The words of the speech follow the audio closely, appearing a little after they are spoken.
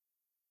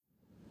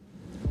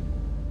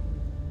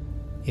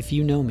If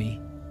you know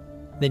me,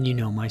 then you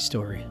know my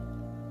story.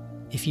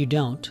 If you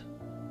don't,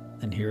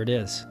 then here it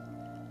is.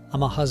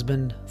 I'm a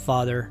husband,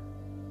 father,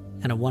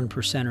 and a one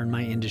percenter in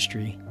my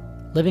industry,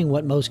 living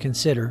what most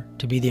consider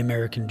to be the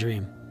American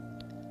dream.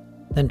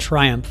 Then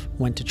triumph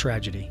went to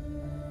tragedy.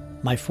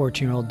 My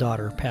 14-year-old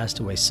daughter passed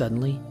away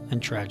suddenly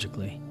and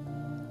tragically.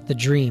 The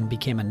dream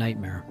became a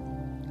nightmare.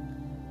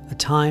 A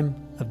time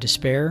of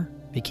despair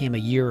became a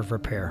year of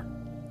repair.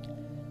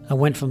 I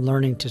went from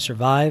learning to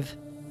survive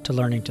to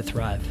learning to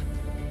thrive.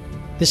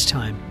 This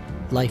time,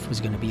 life was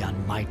going to be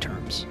on my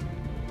terms.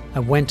 I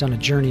went on a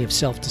journey of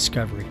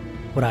self-discovery.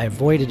 What I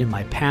avoided in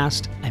my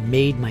past, I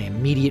made my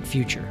immediate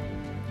future.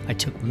 I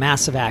took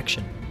massive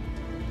action.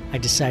 I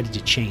decided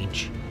to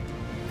change.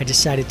 I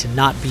decided to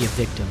not be a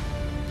victim.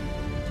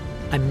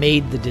 I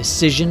made the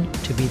decision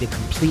to be the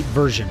complete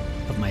version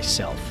of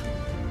myself,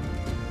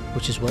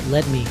 which is what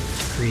led me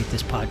to create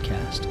this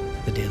podcast,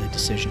 The Daily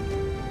Decision.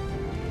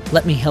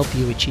 Let me help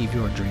you achieve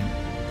your dream.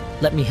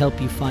 Let me help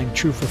you find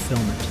true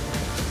fulfillment.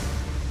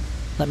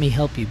 Let me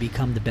help you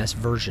become the best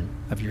version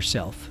of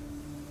yourself.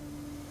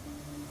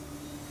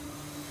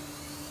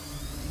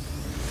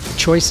 The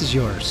choice is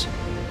yours.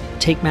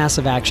 Take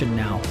massive action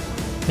now.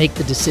 Make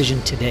the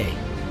decision today.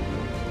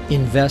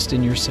 Invest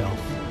in yourself.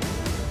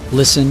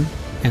 Listen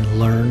and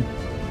learn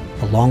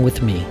along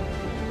with me,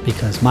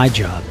 because my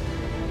job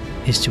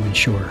is to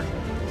ensure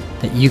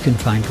that you can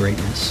find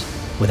greatness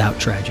without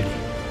tragedy.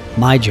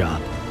 My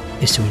job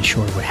is to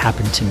ensure what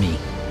happened to me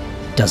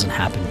doesn't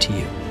happen to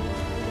you.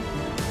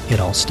 It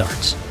all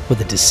starts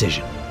with a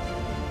decision.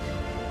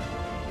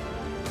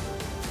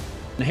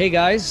 Hey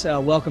guys,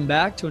 welcome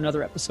back to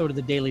another episode of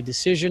The Daily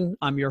Decision.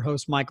 I'm your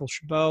host, Michael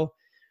Chabot.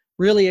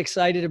 Really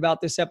excited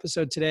about this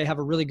episode today. I have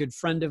a really good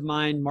friend of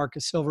mine,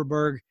 Marcus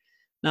Silverberg.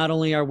 Not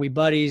only are we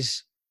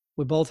buddies,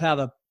 we both have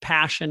a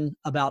passion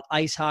about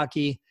ice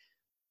hockey,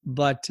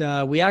 but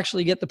we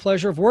actually get the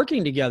pleasure of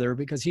working together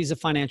because he's a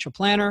financial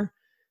planner.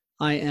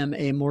 I am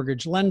a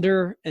mortgage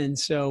lender, and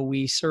so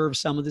we serve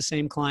some of the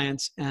same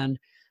clients. And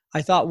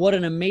I thought, what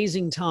an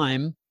amazing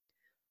time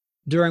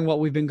during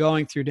what we've been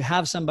going through to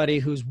have somebody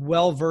who's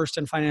well-versed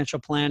in financial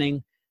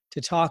planning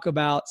to talk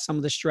about some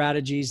of the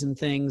strategies and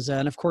things.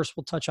 And of course,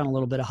 we'll touch on a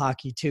little bit of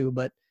hockey too,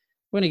 but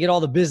we're going to get all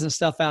the business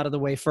stuff out of the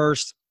way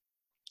first.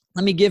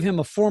 Let me give him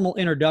a formal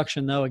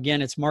introduction, though.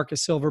 Again, it's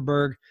Marcus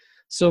Silverberg,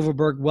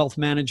 Silverberg Wealth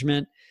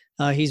Management.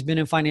 He's been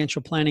in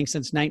financial planning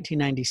since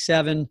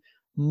 1997,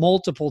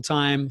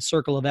 multiple-time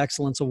Circle of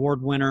Excellence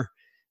Award winner,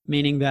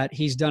 meaning that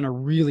he's done a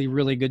really,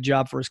 really good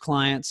job for his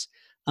clients.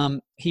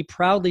 He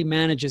proudly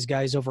manages,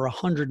 guys, over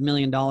 $100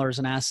 million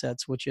in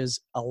assets, which is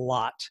a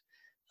lot.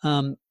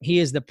 He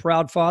is the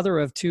proud father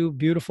of two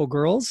beautiful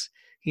girls.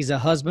 He's a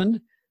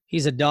husband.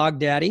 He's a dog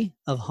daddy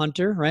of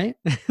Hunter, right?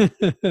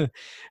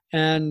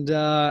 And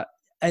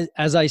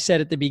as I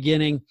said at the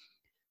beginning,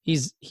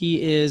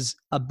 he is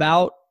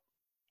about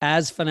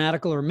as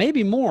fanatical or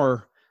maybe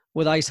more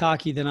with ice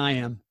hockey than I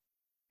am.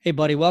 Hey,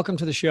 buddy, welcome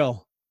to the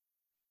show.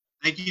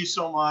 Thank you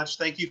so much.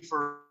 Thank you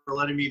for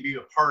letting me be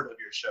a part of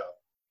your show.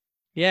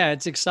 Yeah,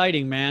 it's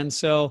exciting, man.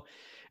 So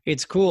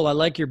it's cool. I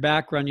like your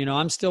background. You know,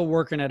 I'm still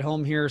working at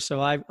home here,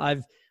 so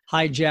I've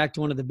hijacked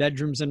one of the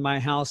bedrooms in my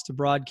house to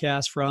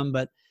broadcast from.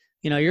 But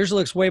you know, yours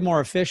looks way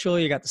more official.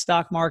 You got the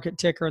stock market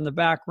ticker in the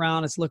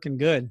background. It's looking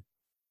good.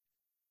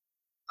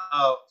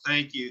 Oh,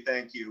 thank you,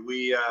 thank you.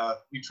 We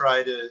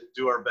try to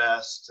do our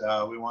best.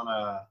 We want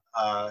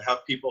to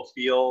have people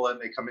feel when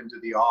they come into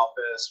the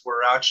office.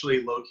 We're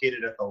actually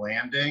located at the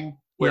Landing,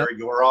 where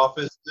your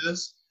office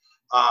is.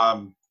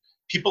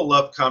 People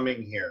love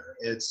coming here.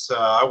 It's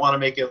I want to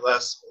make it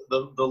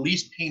the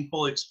least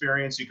painful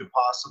experience you could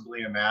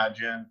possibly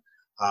imagine.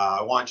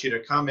 I want you to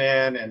come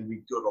in and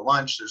we go to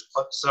lunch. There's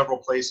several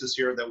places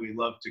here that we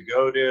love to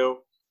go to.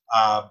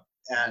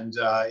 And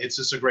it's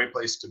just a great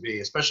place to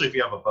be, especially if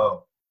you have a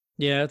boat.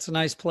 Yeah, it's a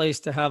nice place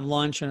to have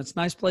lunch, and it's a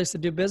nice place to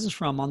do business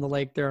from on the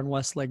lake there in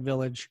Westlake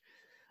Village.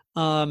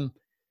 So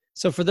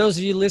for those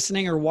of you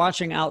listening or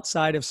watching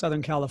outside of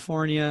Southern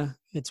California,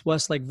 it's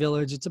Westlake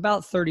Village. It's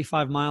about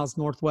 35 miles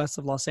northwest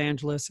of Los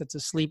Angeles. It's a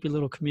sleepy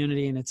little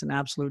community, and it's an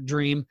absolute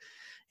dream.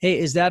 Hey,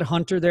 is that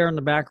Hunter there in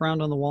the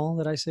background on the wall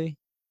that I see?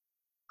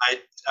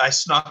 I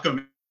snuck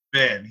him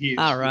in. He's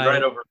all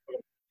right over.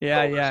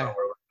 Yeah.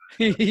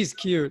 He's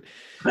cute.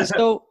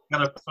 So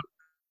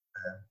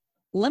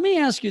let me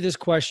ask you this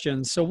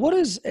question. So what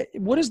is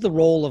the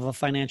role of a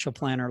financial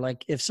planner?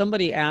 Like if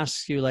somebody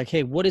asks you like,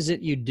 hey, what is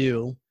it you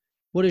do?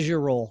 What is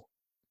your role?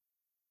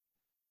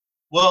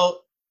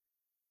 Well,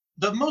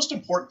 the most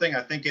important thing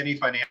I think any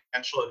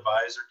financial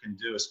advisor can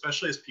do,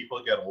 especially as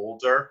people get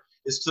older,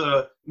 is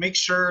to make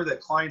sure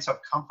that clients have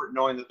comfort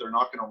knowing that they're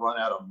not going to run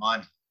out of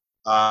money.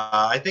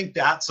 I think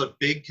that's a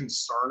big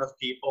concern of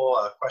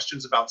people,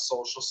 questions about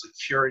Social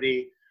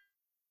Security,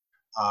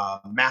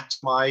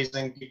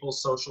 maximizing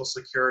people's Social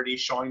Security,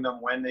 showing them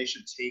when they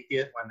should take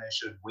it, when they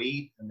should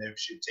wait, and they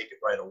should take it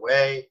right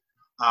away,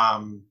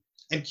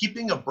 and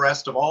keeping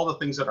abreast of all the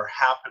things that are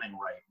happening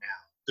right now.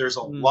 There's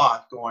a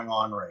lot going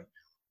on right now.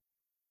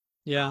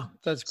 Yeah,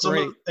 that's Some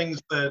great. of the things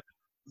that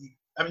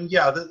I mean,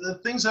 yeah, the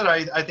things that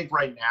I think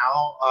right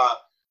now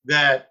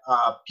that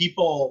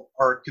people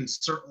are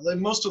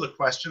concerned, most of the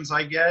questions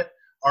I get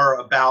are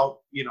about,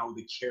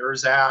 the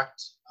CARES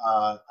Act.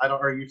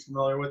 Are you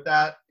familiar with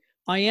that?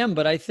 I am,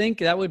 but I think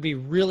that would be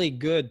really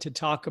good to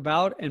talk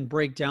about and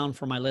break down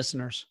for my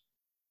listeners.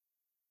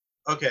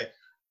 Okay.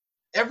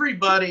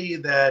 Everybody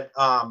that,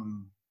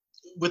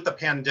 with the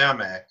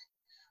pandemic,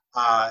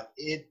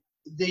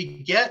 they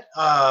get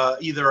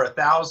either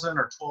 $1,000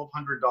 or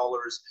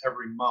 $1,200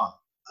 every month.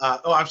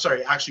 I'm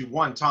sorry, actually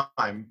one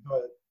time,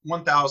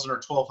 $1,000 or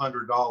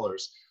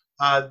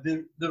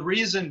 $1,200. The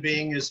reason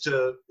being is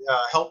to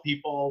help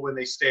people when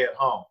they stay at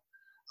home.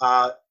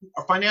 A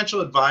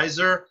financial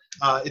advisor,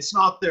 it's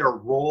not their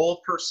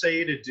role per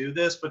se to do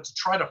this, but to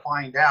try to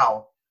find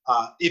out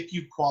if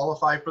you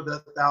qualify for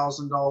the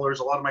 $1,000.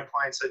 A lot of my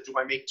clients said, do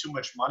I make too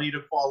much money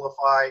to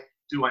qualify?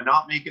 Do I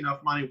not make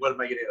enough money? What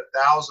am I going to get,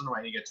 1,000? Or am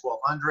I going to get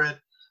 1,200?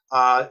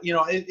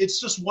 It's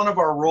just one of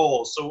our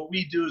roles. So what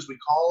we do is we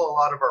call a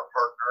lot of our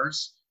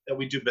partners that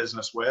we do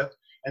business with,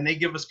 and they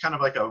give us kind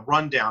of like a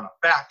rundown,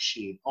 a fact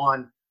sheet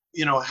on,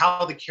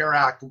 how the CARE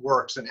Act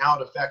works and how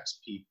it affects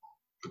people.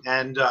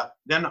 And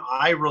then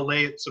I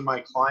relay it to my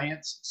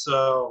clients.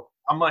 So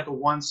I'm like a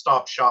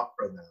one-stop shop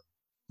for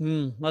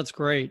them. That's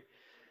great.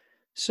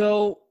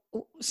 So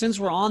since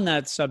we're on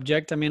that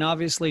subject, I mean,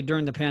 obviously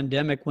during the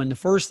pandemic, when the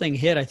first thing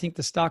hit, I think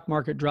the stock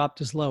market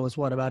dropped as low as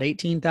what, about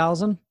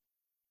 18,000?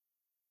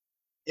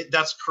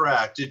 That's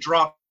correct. It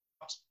dropped.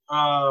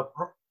 I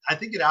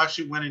think it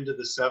actually went into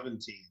the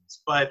 17s.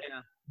 But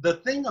yeah, the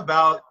thing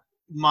about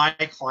my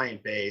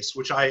client base,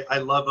 which I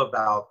love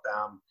about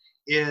them,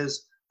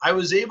 is I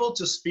was able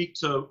to speak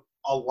to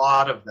a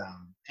lot of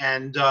them.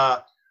 And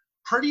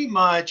pretty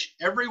much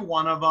every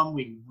one of them,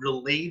 we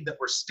relayed that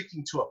we're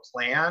sticking to a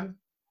plan.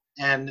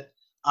 And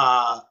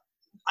I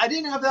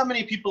didn't have that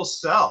many people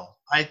sell.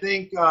 I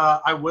think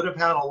I would have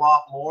had a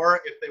lot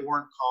more if they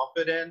weren't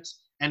confident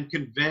and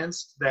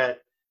convinced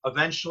that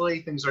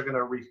eventually things are going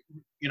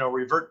to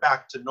revert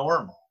back to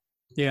normal.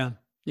 Yeah,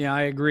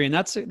 I agree, and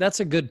that's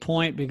a good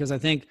point, because I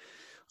think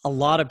a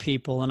lot of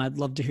people, and I'd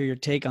love to hear your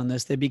take on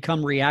this, they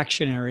become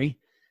reactionary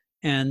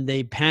and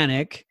they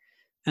panic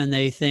and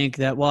they think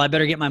that, well, I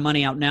better get my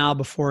money out now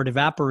before it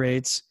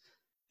evaporates.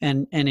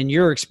 And in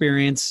your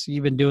experience,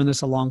 you've been doing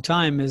this a long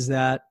time, is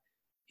that,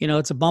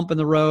 it's a bump in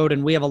the road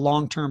and we have a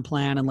long-term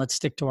plan and let's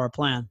stick to our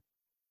plan.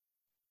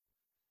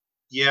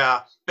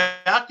 Yeah.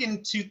 Back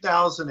in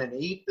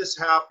 2008, this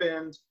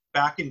happened.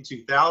 Back in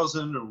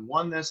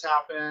 2001, this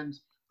happened.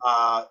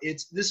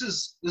 This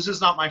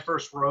is not my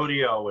first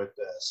rodeo with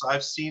this.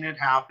 I've seen it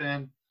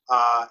happen.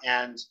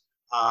 And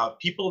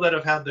people that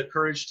have had the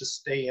courage to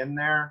stay in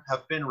there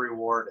have been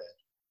rewarded.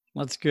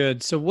 That's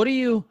good. So what do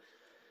you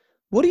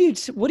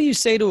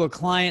say to a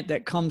client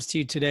that comes to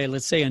you today?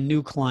 Let's say a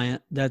new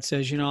client that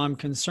says, I'm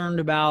concerned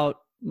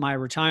about my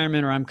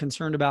retirement, or I'm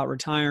concerned about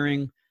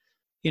retiring.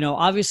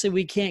 Obviously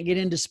we can't get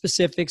into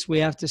specifics. We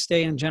have to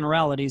stay in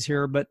generalities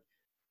here, but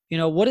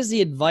what is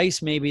the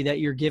advice maybe that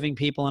you're giving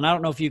people? And I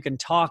don't know if you can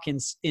talk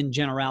in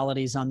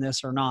generalities on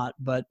this or not,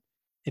 but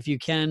if you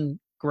can,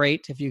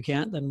 great. If you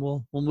can't, then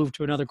we'll move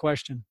to another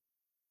question.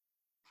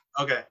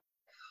 Okay.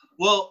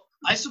 Well,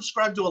 I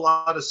subscribe to a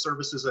lot of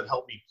services that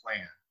help me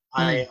plan.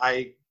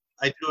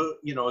 I do,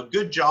 a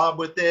good job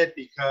with it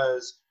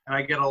and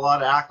I get a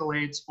lot of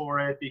accolades for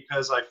it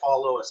because I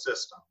follow a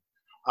system.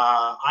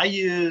 I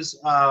use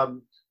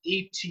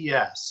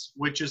ATS,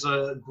 which is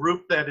a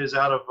group that is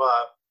out of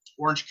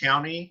Orange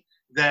County,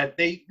 that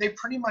they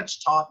pretty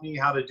much taught me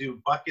how to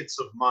do buckets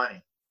of money,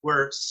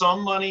 where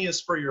some money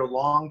is for your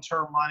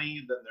long-term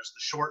money, then there's the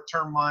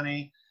short-term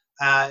money,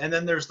 and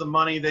then there's the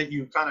money that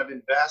you kind of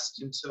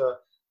invest into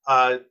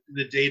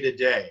the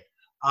day-to-day.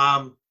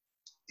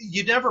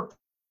 You never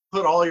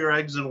put all your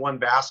eggs in one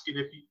basket,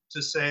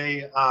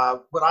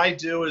 what I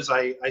do is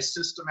I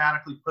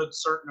systematically put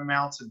certain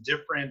amounts in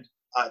different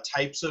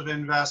types of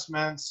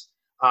investments.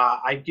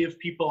 I give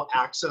people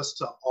access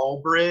to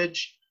Allbridge,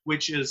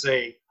 which is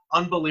a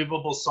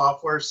unbelievable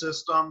software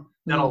system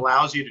that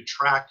allows you to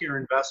track your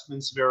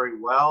investments very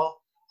well.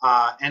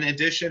 In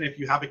addition, if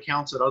you have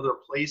accounts at other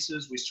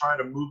places, we try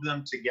to move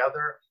them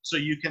together so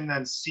you can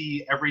then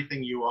see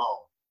everything you own.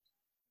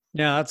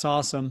 Yeah, that's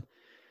awesome.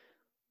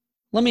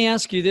 Let me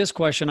ask you this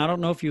question. I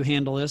don't know if you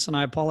handle this, and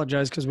I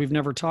apologize because we've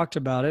never talked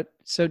about it.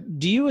 So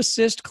do you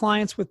assist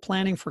clients with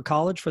planning for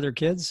college for their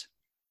kids?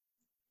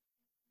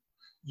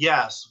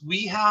 Yes,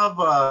 we have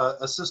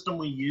a system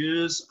we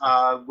use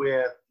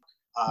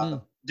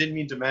didn't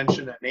mean to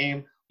mention a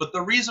name, but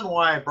the reason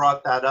why I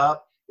brought that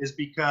up is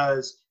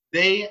because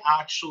they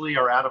actually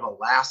are out of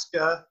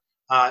Alaska.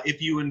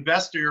 If you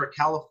invest or you're a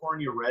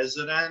California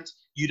resident,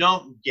 you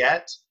don't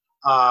get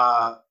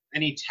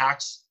any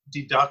tax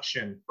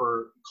deduction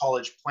for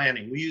college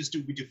planning. We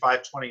do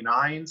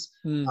 529s.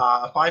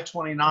 A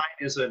 529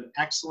 is an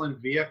excellent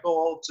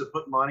vehicle to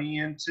put money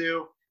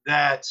into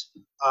that.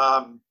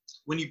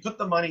 When you put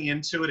the money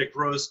into it, it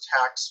grows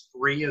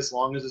tax-free as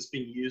long as it's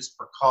being used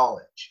for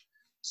college.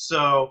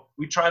 So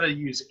we try to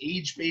use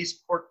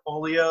age-based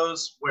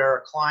portfolios where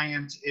a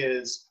client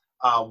is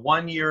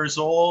 1 years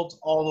old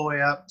all the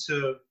way up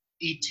to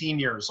 18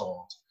 years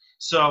old.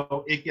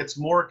 So it gets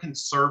more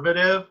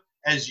conservative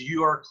as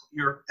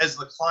as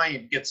the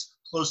client gets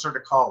closer to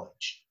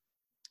college.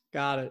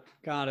 Got it.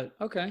 Got it.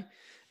 Okay.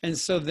 And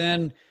so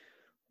then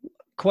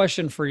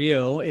question for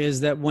you is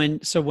that when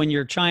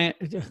your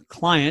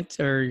client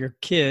or your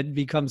kid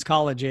becomes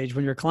college age,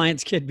 when your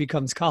client's kid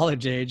becomes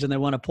college age and they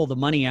want to pull the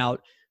money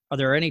out, are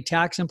there any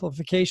tax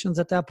implications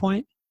at that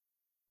point?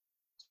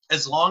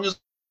 As long as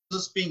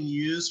it's being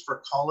used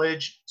for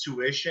college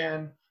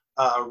tuition,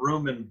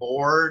 room and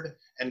board,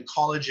 and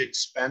college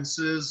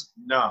expenses,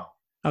 no.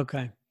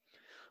 Okay.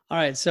 All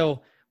right.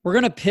 So we're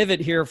going to pivot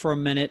here for a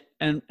minute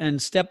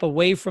and step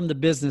away from the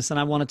business. And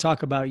I want to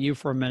talk about you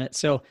for a minute.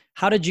 So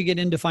how did you get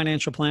into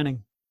financial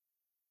planning?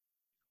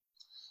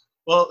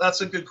 Well,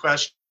 that's a good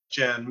question.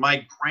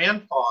 My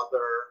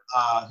grandfather,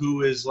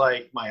 who is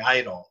like my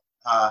idol,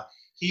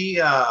 he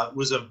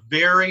was a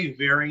very,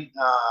 very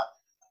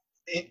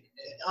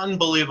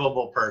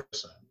unbelievable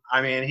person.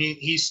 I mean,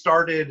 he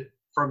started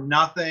from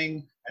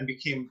nothing and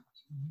became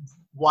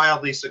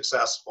wildly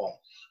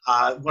successful.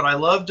 What I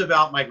loved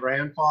about my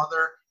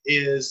grandfather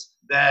is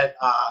that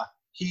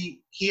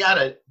he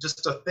had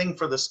just a thing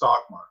for the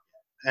stock market.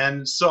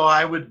 And so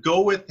I would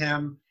go with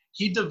him.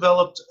 He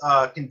developed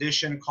a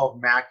condition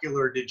called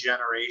macular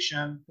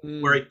degeneration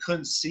where he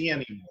couldn't see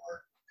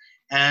anymore.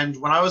 And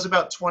when I was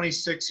about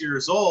 26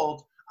 years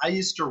old, I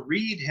used to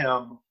read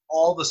him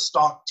all the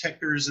stock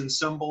tickers and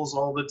symbols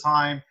all the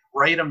time,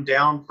 write them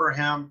down for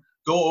him,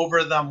 go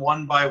over them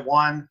one by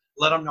one,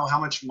 let him know how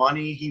much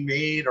money he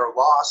made or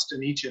lost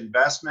in each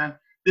investment.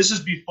 This is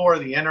before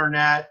the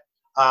internet.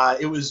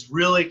 It was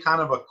really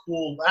kind of a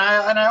cool,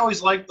 and I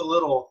always liked the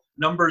little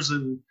numbers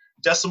and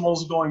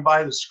decimals going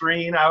by the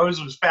screen. I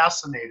always was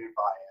fascinated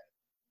by it.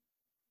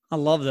 I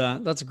love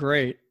that. That's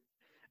great.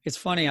 It's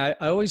funny. I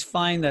always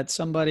find that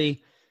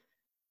somebody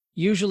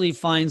usually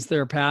finds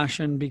their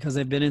passion because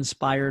they've been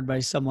inspired by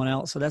someone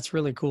else. So that's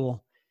really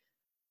cool.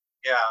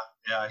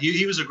 Yeah.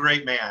 He was a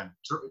great man.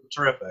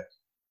 Terrific.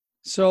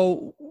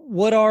 So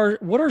what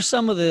are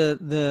some of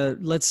the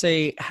let's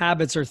say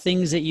habits or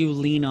things that you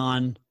lean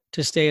on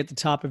to stay at the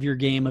top of your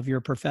game of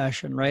your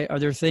profession, right? Are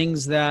there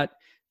things that,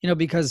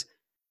 because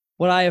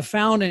what I have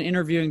found in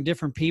interviewing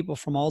different people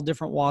from all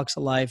different walks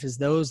of life is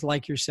those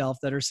like yourself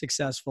that are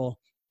successful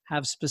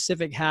have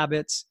specific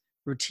habits,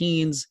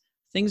 routines,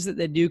 things that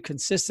they do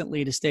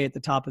consistently to stay at the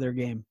top of their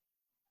game.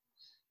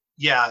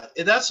 Yeah,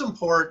 that's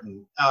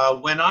important.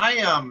 When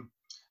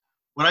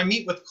I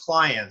meet with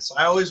clients,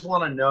 I always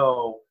want to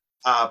know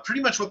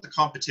pretty much what the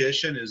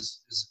competition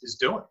is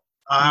doing.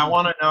 I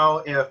want to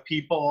know if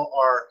people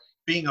are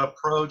being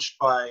approached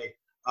by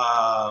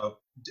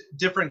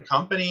different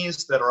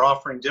companies that are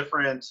offering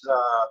different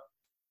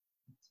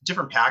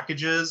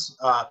packages.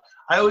 I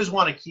always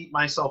want to keep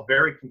myself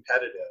very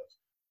competitive.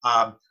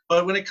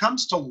 But when it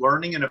comes to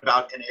learning and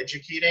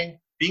educating,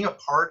 being a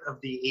part of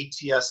the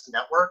ATS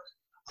network,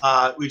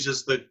 which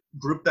is the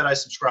group that I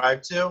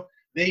subscribe to,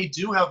 they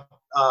do have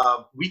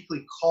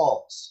weekly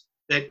calls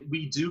that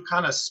we do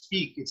kind of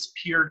speak. It's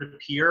peer to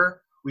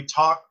peer. We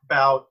talk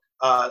about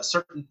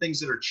certain things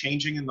that are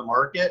changing in the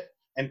market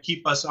and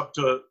keep us up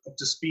to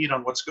speed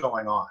on what's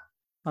going on.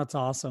 That's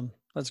awesome.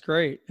 That's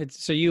great.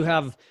 So you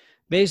have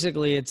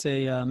basically it's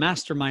a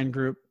mastermind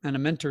group and a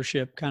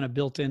mentorship kind of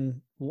built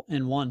in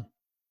one.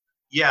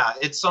 Yeah,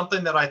 it's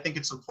something that I think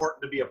it's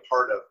important to be a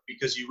part of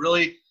because you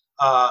really,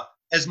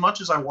 as much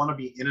as I want to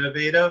be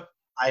innovative,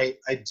 I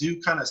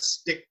do kind of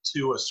stick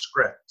to a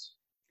script.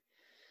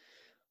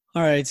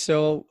 All right,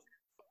 so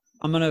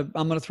I'm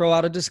gonna throw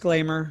out a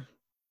disclaimer.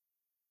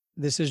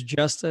 This is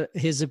just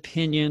his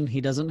opinion. He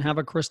doesn't have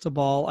a crystal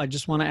ball. I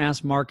just want to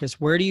ask Marcus,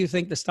 where do you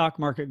think the stock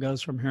market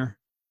goes from here?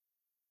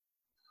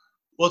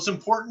 Well, it's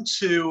important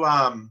to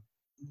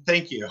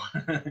thank you.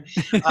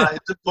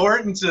 It's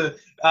important to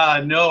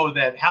know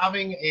that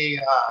having a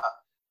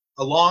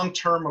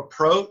long-term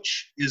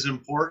approach is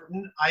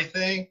important. I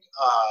think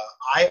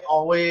I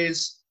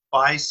always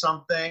buy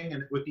something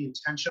and with the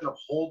intention of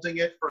holding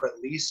it for at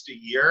least a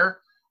year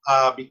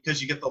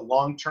because you get the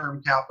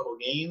long-term capital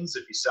gains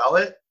if you sell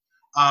it.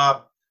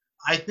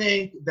 I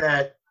think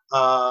that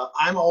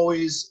I'm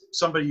always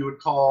somebody you would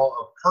call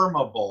a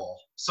perma bull,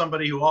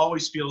 somebody who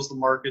always feels the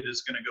market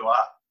is going to go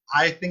up.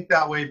 I think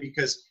that way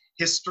because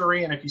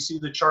history, and if you see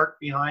the chart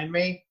behind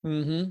me,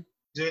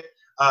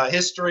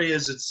 history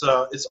is it's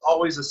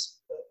always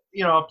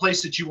a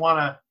place that you want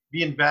to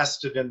be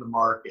invested in the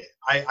market.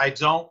 I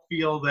don't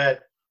feel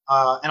that,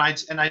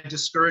 and I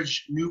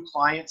discourage new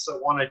clients that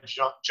want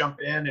to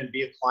jump in and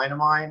be a client of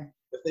mine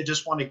if they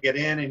just want to get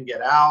in and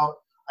get out.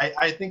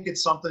 I think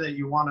it's something that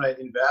you want to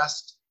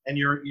invest, and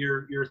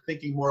you're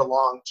thinking more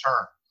long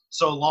term.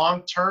 So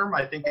long term,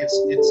 I think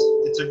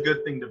it's a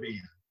good thing to be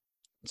in.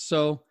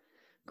 So,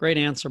 great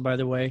answer, by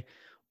the way.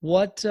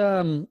 What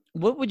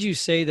would you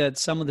say that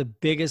some of the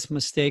biggest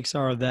mistakes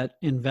are that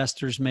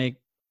investors make,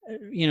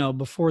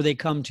 before they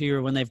come to you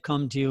or when they've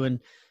come to you and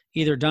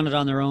either done it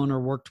on their own or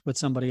worked with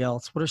somebody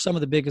else? What are some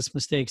of the biggest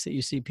mistakes that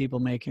you see people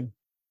making?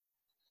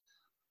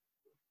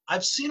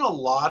 I've seen a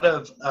lot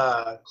of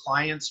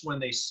clients when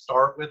they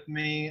start with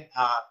me.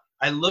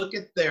 I look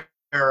at their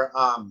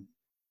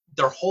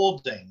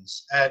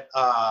holdings at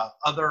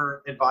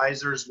other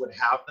advisors would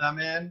have them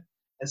in,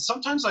 and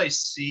sometimes I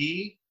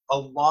see a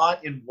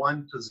lot in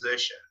one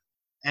position,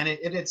 and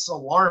it's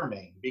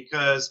alarming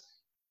because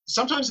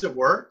sometimes it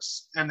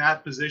works and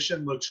that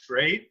position looks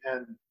great,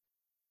 and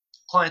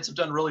clients have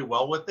done really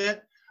well with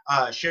it.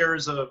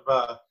 Shares of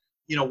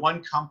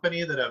one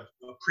company that have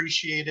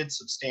appreciated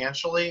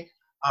substantially.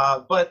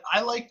 But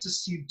I like to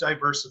see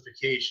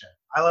diversification.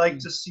 I like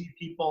to see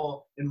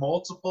people in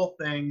multiple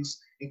things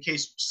in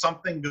case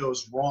something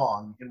goes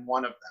wrong in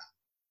one of them.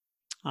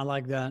 I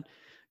like that.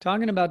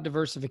 Talking about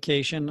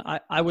diversification,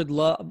 I would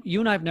love, you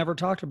and I have never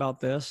talked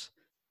about this,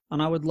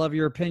 and I would love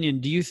your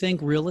opinion. Do you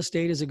think real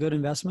estate is a good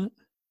investment?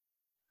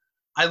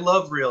 I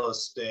love real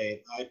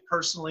estate.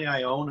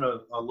 I own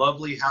a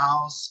lovely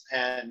house,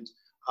 and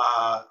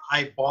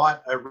I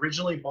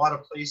originally bought a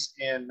place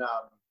in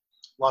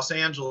Los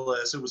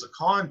Angeles. It was a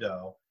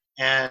condo,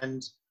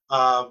 and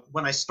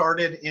when I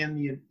started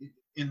in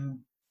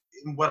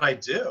what I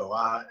do,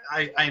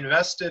 I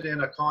invested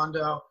in a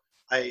condo.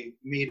 I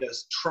made a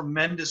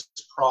tremendous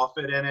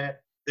profit in it.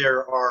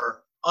 There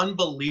are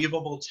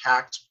unbelievable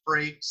tax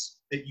breaks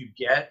that you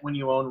get when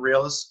you own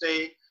real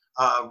estate.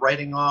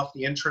 Writing off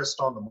the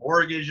interest on the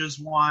mortgage is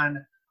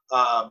one.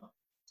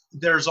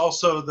 There's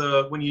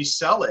also when you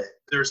sell it,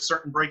 there's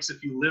certain breaks.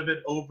 If you live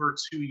it over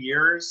 2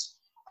 years,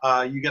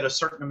 you get a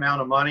certain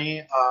amount of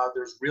money.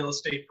 There's real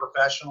estate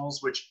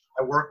professionals, which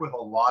I work with a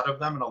lot of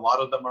them, and a lot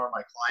of them are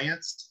my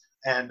clients.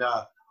 And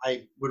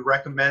I would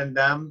recommend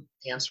them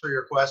answer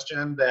your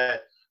question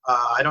that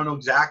I don't know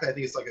exactly. I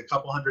think it's like a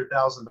couple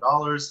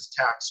 $100,000 is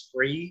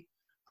tax-free.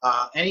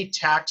 Any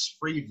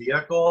tax-free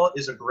vehicle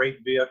is a great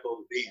vehicle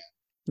to be in.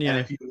 Yeah. And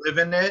if you live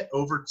in it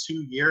over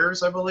 2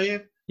 years, I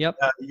believe, yep.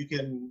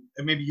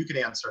 Maybe you could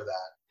answer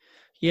that.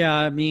 Yeah,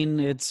 I mean,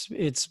 it's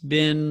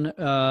been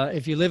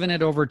if you live in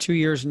it over 2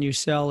 years and you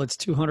sell, it's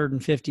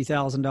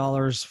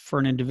 $250,000 for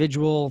an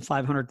individual,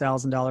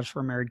 $500,000 for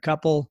a married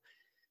couple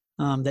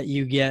that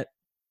you get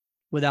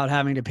without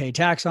having to pay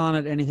tax on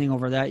it. Anything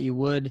over that, you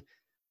would.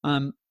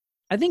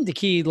 I think the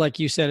key, like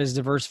you said, is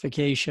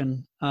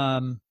diversification.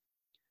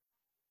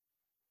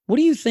 What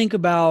do you think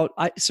about,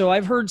 so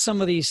I've heard some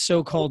of these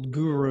so-called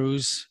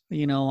gurus,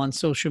 on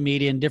social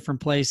media and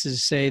different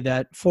places say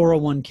that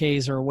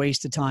 401ks are a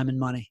waste of time and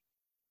money.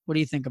 What do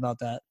you think about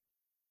that?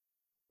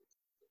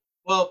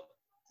 Well,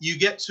 you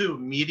get to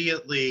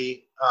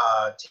immediately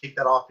take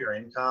that off your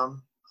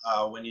income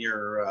when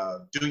you're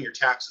doing your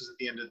taxes at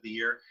the end of the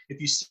year. If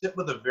you sit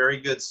with a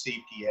very good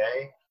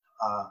CPA,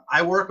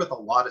 I work with a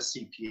lot of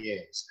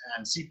CPAs,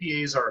 and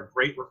CPAs are a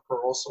great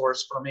referral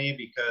source for me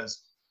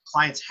because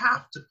clients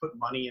have to put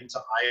money into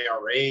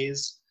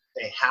IRAs.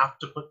 They have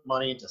to put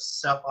money into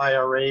SEP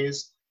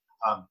IRAs.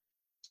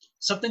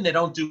 Something they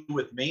don't do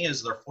with me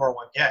is their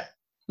 401k.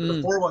 The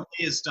 401k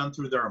is done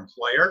through their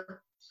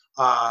employer.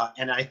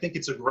 And I think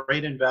it's a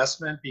great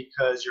investment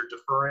because you're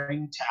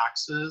deferring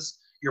taxes.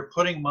 You're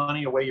putting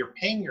money away. You're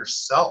paying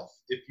yourself,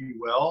 if you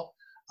will.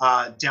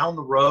 Down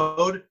the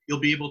road,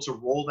 you'll be able to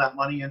roll that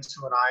money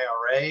into an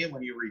IRA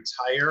when you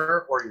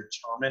retire or you're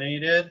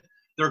terminated.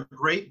 They're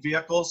great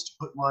vehicles to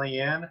put money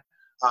in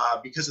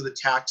because of the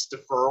tax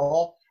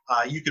deferral.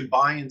 You can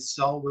buy and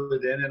sell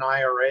within an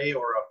IRA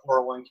or a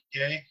 401k,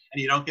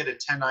 and you don't get a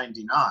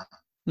 1099.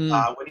 When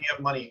you have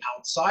money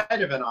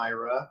outside of an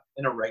IRA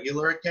in a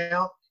regular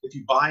account, if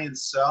you buy and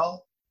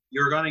sell,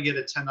 you're going to get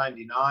a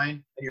 1099,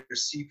 and your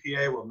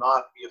CPA will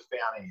not be a fan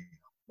of you.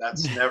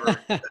 That's never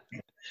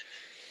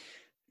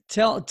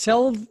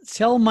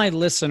Tell my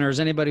listeners,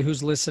 anybody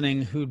who's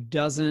listening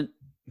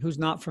who's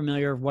not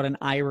familiar with what an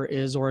IRA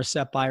is or a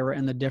SEP IRA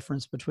and the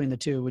difference between the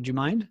two. Would you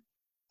mind?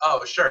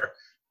 Oh, sure.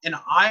 An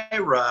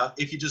IRA,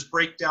 if you just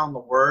break down the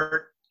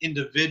word,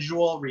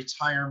 individual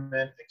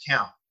retirement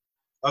account.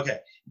 Okay,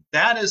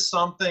 that is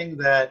something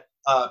that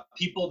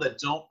people that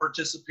don't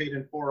participate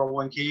in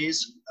 401ks,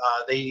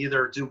 they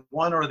either do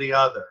one or the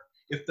other.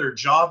 If their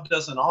job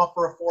doesn't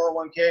offer a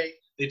 401k,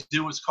 they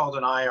do what's called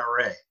an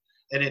IRA.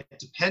 And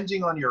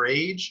depending on your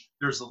age,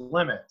 there's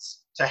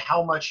limits to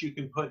how much you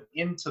can put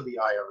into the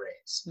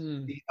IRAs.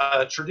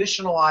 The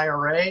traditional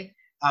IRA,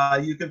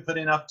 you can put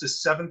in up to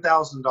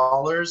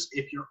 $7,000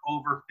 if you're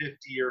over 50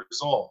 years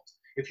old.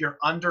 If you're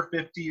under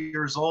 50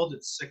 years old,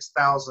 it's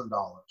 $6,000.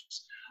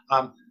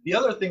 The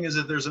other thing is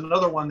that there's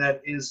another one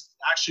that is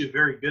actually a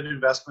very good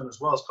investment as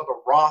well. It's called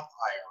a Roth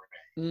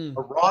IRA.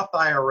 A Roth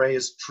IRA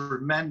is a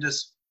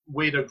tremendous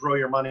way to grow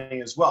your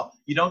money as well.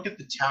 You don't get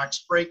the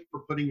tax break for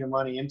putting your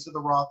money into the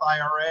Roth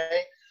IRA,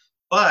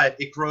 but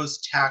it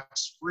grows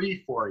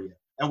tax-free for you.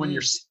 And when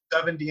you're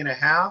 70 and a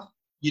half,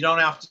 you don't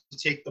have to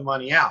take the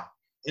money out.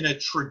 In a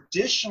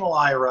traditional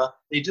IRA,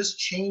 they just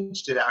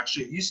changed it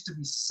actually. It used to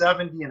be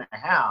 70 and a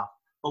half,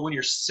 but when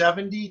you're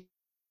 72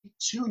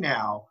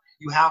 now,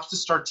 you have to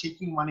start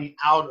taking money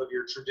out of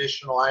your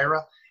traditional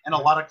IRA. And a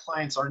lot of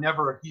clients are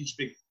never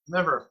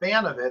a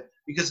fan of it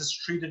because it's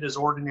treated as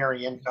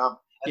ordinary income,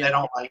 and they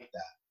don't like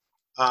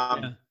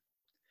that.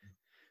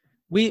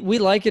 We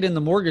like it in the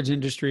mortgage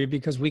industry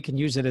because we can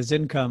use it as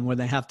income when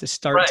they have to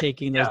start Right.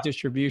 taking those Yeah.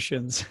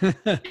 distributions.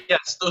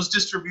 Yes, those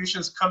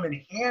distributions come in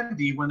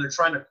handy when they're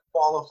trying to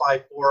qualify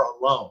for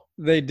a loan.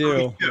 They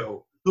do.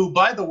 Who,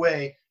 by the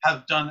way,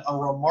 have done a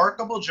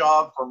remarkable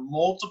job for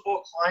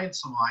multiple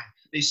clients of mine.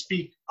 They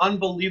speak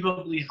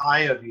unbelievably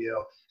high of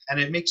you, and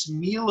it makes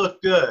me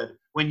look good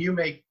when you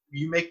make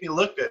me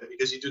look good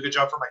because you do a good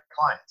job for my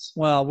clients.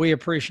 Well, we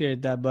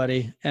appreciate that,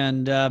 buddy.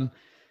 And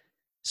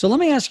so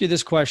let me ask you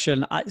this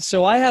question.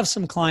 So I have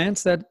some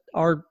clients that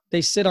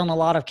they sit on a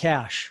lot of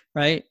cash,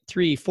 right?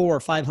 3, 4,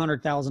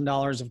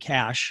 $500,000 of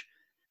cash.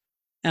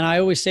 And I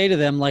always say to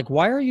them, like,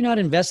 why are you not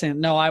investing?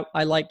 No,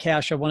 I like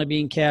cash. I want to be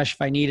in cash.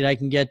 If I need it, I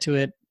can get to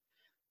it.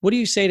 What do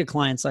you say to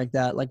clients like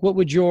that? Like, what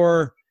would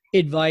your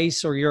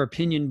advice or your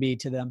opinion be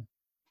to them?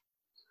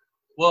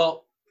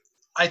 Well,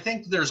 I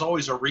think there's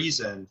always a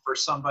reason for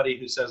somebody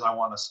who says, I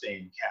want to stay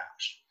in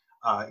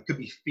cash. It could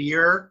be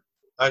fear.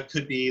 It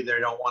could be they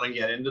don't want to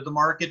get into the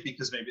market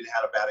because maybe they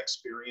had a bad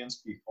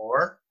experience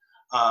before.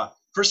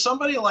 For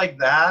somebody like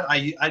that,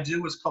 I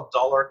do what's called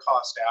dollar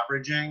cost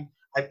averaging.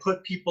 I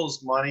put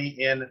people's money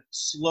in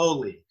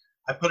slowly.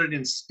 I put it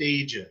in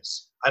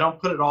stages. I don't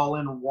put it all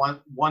in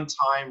one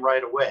time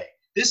right away.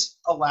 This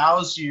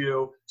allows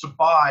you to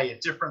buy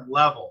at different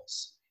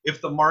levels. If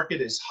the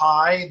market is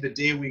high the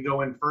day we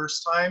go in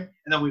first time,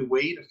 and then we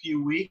wait a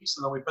few weeks,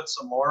 and then we put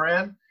some more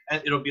in,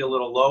 and it'll be a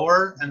little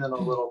lower, and then a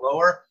little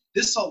lower.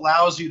 This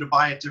allows you to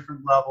buy at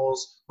different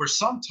levels where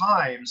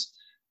sometimes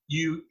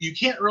you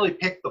can't really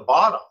pick the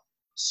bottom.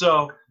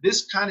 So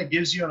this kind of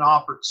gives you an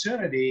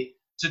opportunity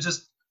to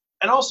just,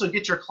 and also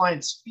get your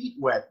clients' feet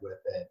wet with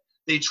it.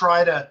 They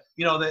try to,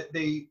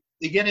 they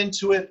get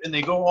into it and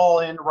they go all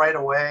in right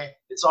away.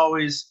 It's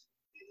always,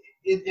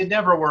 it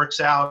never works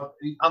out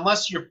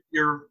unless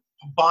you're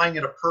buying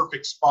at a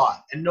perfect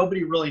spot, and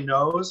nobody really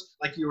knows.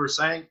 Like you were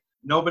saying,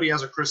 nobody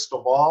has a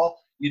crystal ball.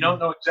 You don't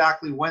know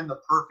exactly when the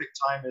perfect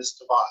time is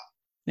to buy.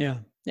 Yeah.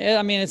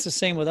 I mean, it's the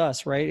same with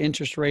us, right?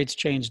 Interest rates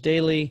change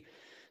daily.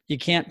 You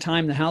can't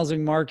time the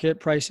housing market.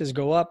 Prices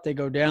go up, they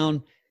go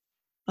down.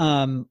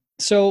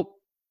 So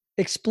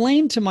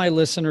explain to my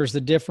listeners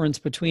the difference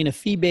between a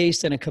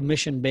fee-based and a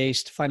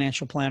commission-based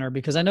financial planner,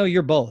 because I know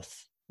you're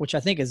both, which I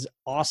think is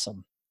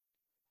awesome.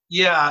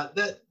 Yeah,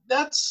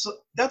 that's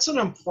an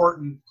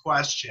important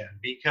question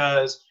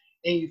because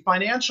a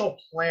financial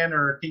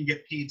planner can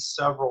get paid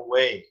several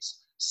ways.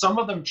 Some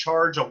of them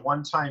charge a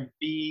one-time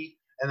fee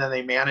and then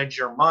they manage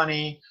your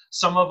money.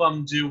 Some of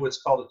them do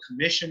what's called a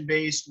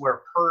commission-based,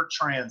 where per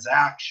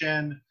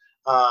transaction,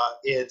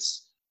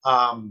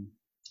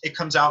 it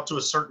comes out to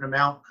a certain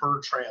amount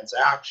per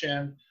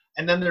transaction.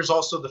 And then there's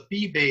also the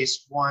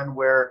fee-based one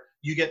where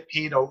you get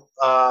paid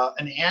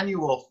an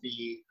annual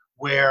fee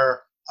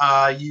where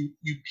you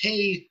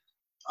pay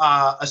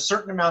a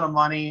certain amount of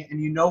money,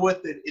 and you know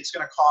what that it's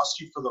going to cost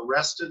you for the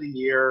rest of the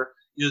year.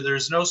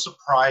 There's no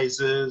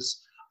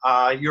surprises.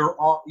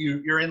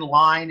 You're in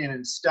line and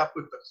in step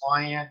with the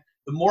client.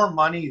 The more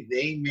money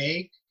they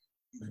make,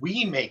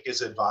 we make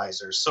as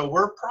advisors. So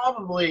we're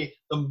probably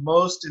the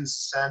most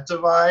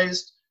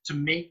incentivized to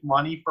make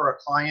money for a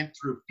client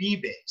through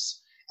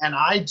fee-based. And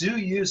I do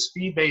use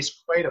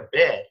fee-based quite a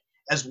bit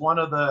as one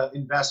of the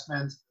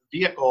investment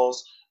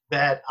vehicles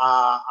that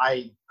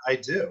I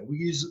do. We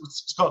use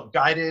it's called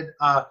guided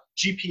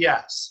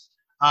GPS.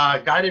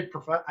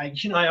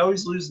 I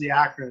always lose the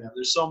acronym.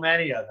 There's so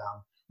many of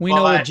them. We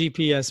know what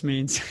GPS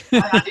means.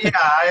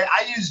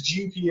 I use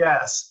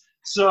GPS.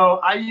 So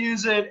I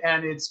use it,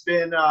 and it's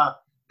been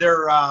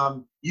they're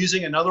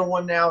using another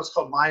one now. It's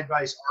called My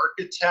Advice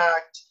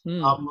Architect.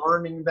 I'm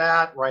learning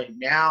that right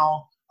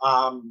now.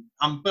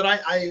 But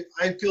I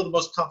feel the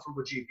most comfortable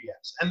with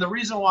GPS. And the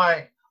reason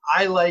why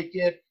I like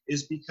it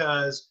is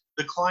because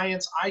the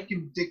clients, I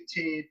can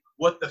dictate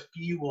what the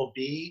fee will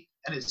be,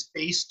 and it's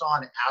based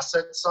on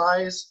asset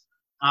size.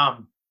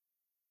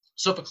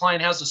 So if a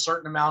client has a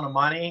certain amount of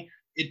money,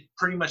 it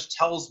pretty much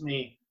tells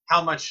me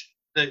how much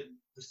the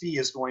fee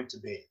is going to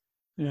be.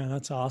 Yeah,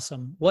 that's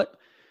awesome. What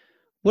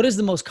is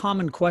the most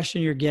common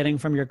question you're getting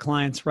from your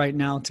clients right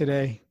now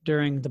today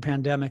during the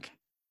pandemic?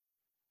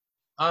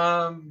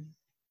 I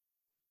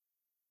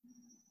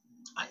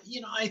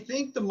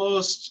think the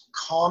most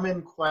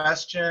common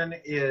question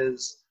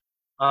is,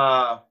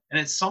 and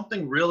it's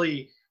something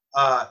really,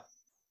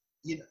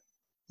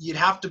 you'd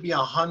have to be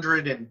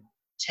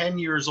 110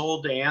 years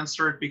old to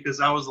answer it, because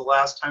that was the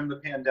last time the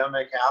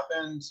pandemic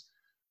happened.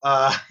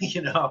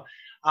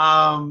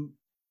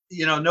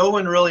 No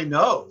one really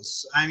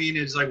knows. I mean,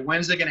 it's like,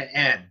 when's it going to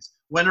end?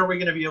 When are we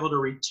going to be able to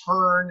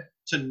return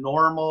to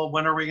normal?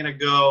 When are we going to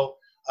go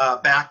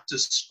back to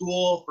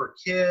school for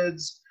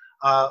kids?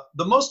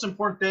 The most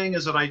important thing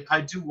is that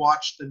I do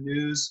watch the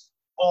news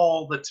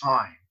all the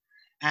time,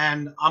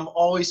 and I'm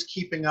always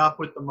keeping up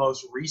with the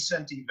most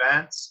recent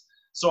events.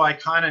 So I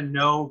kind of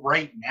know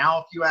right now,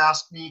 if you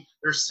ask me,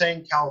 they're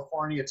saying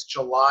California, it's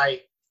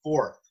July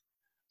 4th.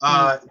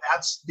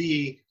 That's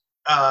the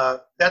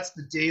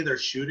day they're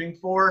shooting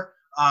for.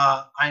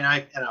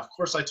 And of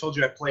course, I told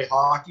you I play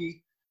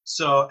hockey.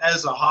 So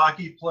as a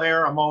hockey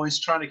player, I'm always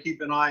trying to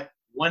keep an eye.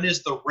 When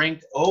is the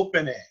rink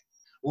opening?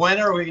 When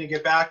are we going to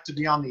get back to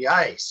be on the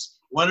ice?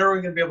 When are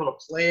we going to be able to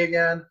play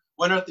again?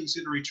 When are things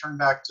going to return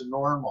back to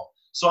normal?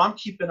 So I'm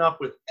keeping up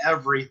with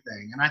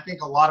everything. And I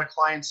think a lot of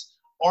clients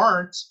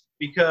aren't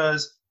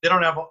because they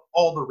don't have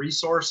all the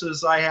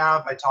resources I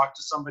have. I talked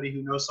to somebody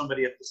who knows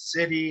somebody at the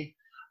city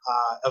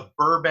of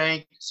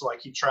Burbank, so I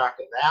keep track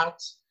of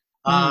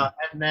that.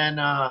 And then,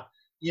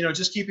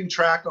 just keeping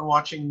track on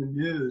watching the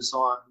news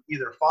on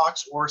either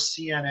Fox or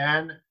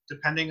CNN,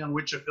 depending on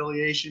which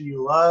affiliation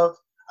you love.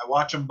 I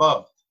watch them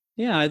both.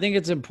 Yeah, I think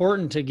it's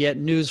important to get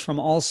news from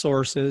all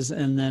sources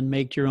and then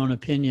make your own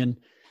opinion.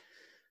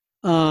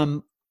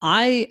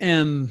 I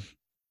am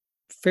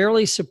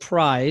fairly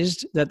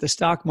surprised that the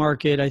stock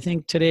market, I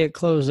think today it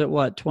closed at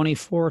what,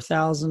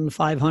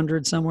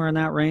 24,500, somewhere in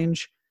that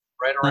range.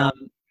 Right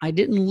around. I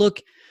didn't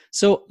look.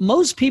 So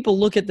most people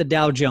look at the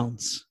Dow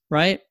Jones,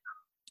 right?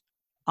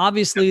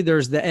 Obviously,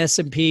 there's the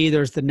S&P,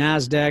 there's the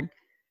NASDAQ.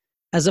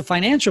 As a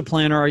financial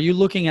planner, are you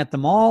looking at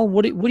them all?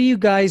 What do you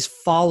guys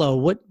follow?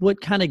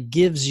 What kind of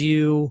gives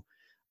you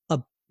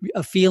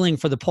a feeling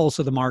for the pulse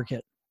of the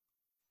market?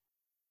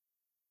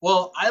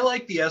 Well, I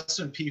like the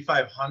S&P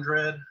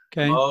 500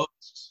 Okay.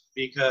 most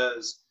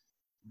because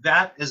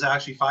that is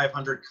actually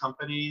 500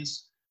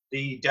 companies.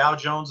 The Dow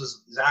Jones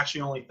is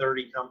actually only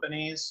 30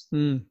 companies.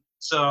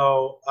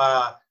 So,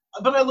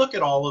 but I look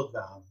at all of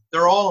them.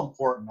 They're all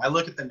important. I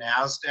look at the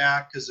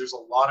NASDAQ because there's a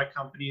lot of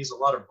companies, a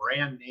lot of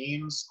brand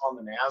names on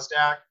the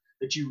NASDAQ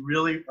that you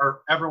really,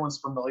 or everyone's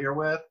familiar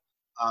with.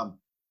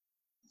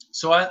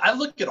 So I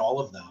look at all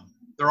of them.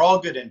 They're all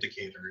good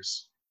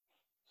indicators.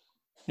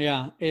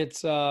 Yeah,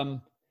 it's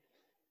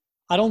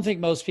I don't think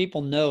most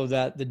people know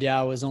that the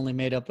Dow is only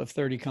made up of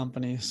 30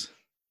 companies.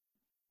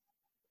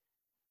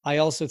 I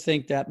also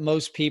think that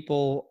most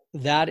people,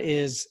 that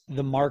is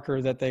the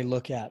marker that they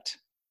look at.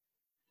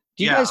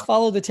 Do you guys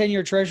follow the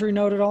 10-year Treasury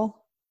note at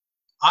all?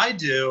 I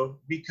do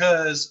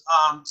because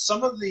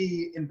some of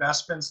the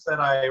investments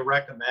that I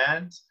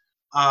recommend,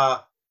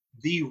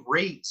 the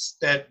rates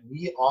that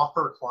we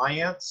offer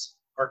clients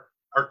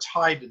are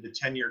tied to the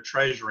 10-year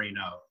Treasury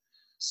note.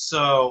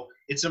 So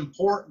it's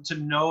important to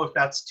know if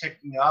that's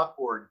ticking up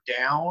or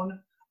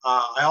down.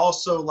 I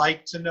also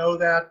like to know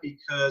that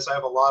because I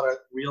have a lot of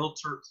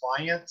realtor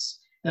clients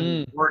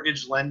and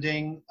mortgage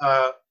lending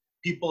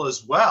people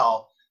as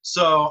well.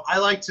 So I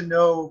like to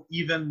know,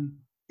 even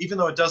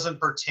though it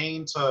doesn't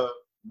pertain to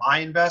my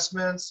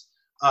investments,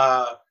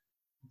 what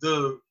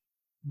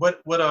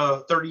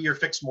a 30-year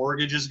fixed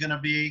mortgage is going to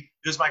be,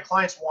 because my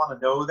clients want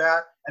to know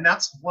that. And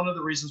that's one of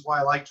the reasons why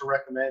I like to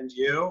recommend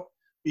you,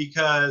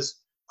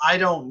 because I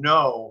don't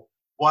know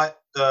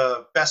what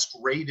the best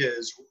rate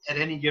is at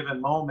any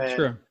given moment.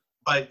 Sure.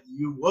 But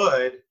you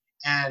would.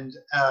 And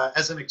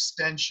as an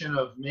extension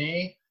of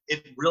me,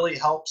 it really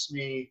helps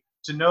me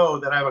to know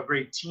that I have a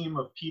great team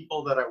of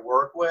people that I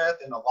work with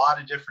in a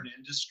lot of different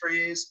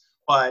industries,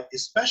 but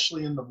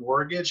especially in the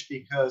mortgage,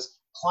 because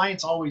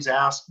clients always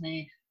ask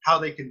me how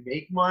they can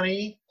make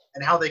money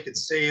and how they can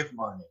save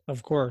money.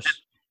 Of course.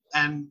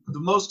 And the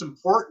most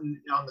important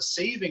on the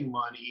saving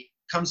money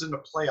comes into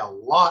play a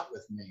lot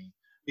with me,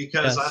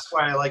 because that's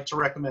why I like to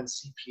recommend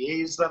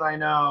CPAs that I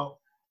know,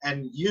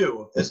 and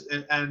you,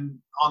 and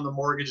on the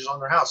mortgages on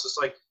their house. It's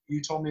like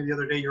you told me the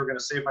other day you were going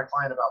to save my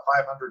client about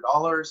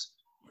 $500.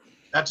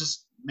 That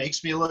just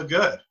makes me look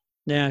good.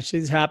 Yeah,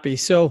 she's happy.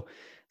 So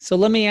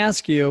let me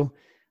ask you,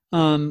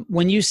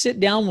 when you sit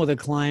down with a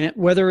client,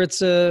 whether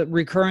it's a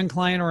recurring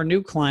client or a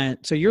new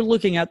client, so you're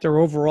looking at their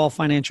overall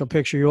financial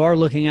picture. You are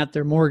looking at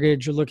their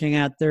mortgage. You're looking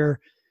at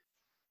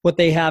what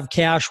they have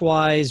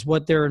cash-wise,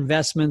 what their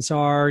investments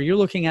are. You're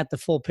looking at the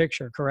full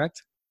picture,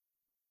 correct?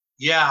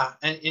 Yeah,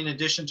 and in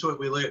addition to it,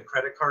 we look at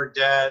credit card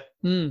debt,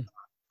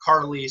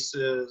 car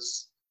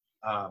leases,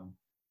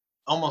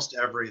 almost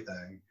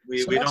everything.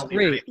 We don't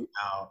leave anything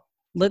out.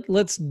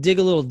 Let's dig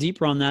a little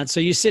deeper on that. So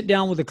you sit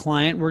down with a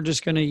client. We're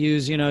just going to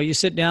use, you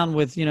sit down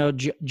with,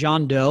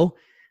 John Doe,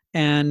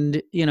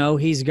 and,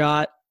 he's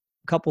got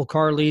a couple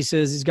car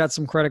leases. He's got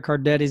some credit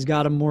card debt. He's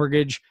got a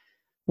mortgage.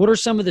 What are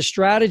some of the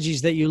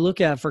strategies that you look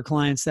at for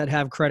clients that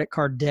have credit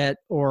card debt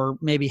or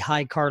maybe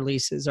high car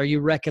leases? Are you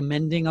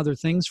recommending other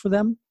things for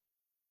them?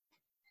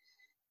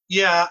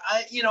 Yeah,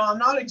 I'm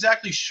not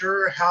exactly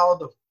sure how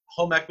the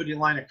home equity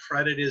line of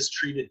credit is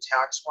treated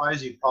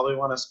tax-wise. You probably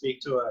want to speak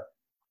to a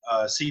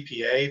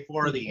CPA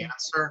for the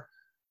answer.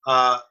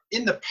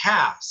 In the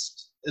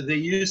past, they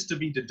used to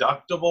be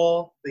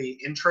deductible, the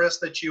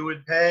interest that you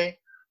would pay.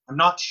 I'm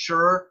not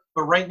sure,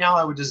 but right now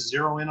I would just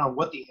zero in on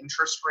what the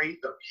interest rate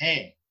they're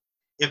paying.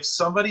 If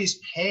somebody's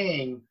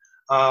paying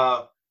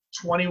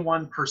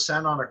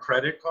 21% on a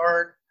credit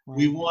card,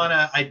 we want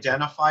to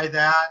identify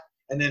that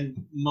and then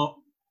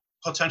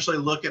potentially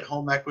look at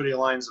home equity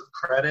lines of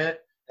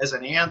credit as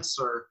an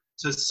answer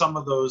to some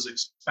of those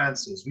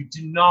expenses. We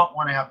do not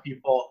want to have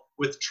people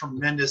with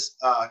tremendous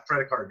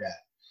credit card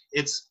debt.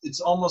 It's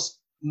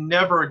almost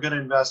never a good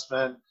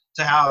investment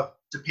to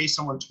pay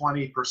someone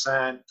 20%,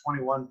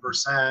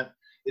 21%.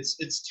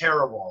 It's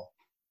terrible.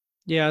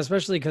 Yeah,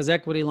 especially because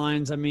equity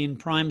lines, I mean,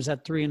 prime's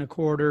at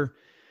 3.25.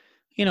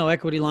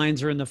 Equity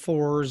lines are in the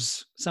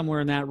fours, somewhere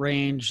in that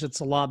range.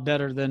 It's a lot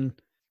better than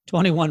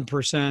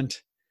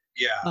 21%.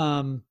 Yeah.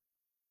 Um,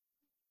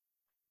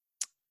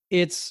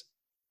 it's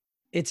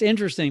it's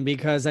interesting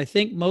because I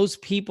think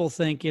most people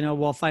think,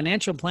 well,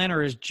 financial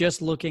planner is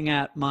just looking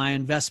at my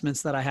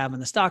investments that I have in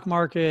the stock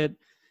market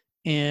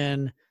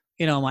and,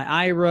 my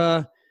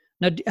IRA.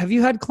 Now, have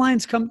you had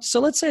clients come? So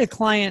let's say a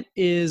client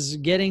is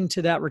getting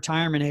to that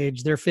retirement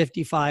age, they're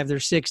 55, they're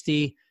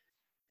 60,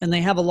 and they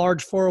have a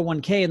large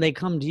 401k and they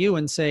come to you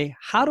and say,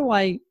 how do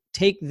I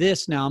take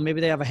this now? Maybe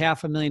they have a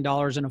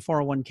 $500,000 in a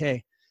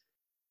 401k.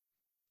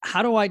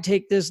 How do I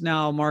take this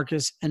now,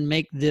 Marcus, and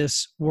make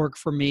this work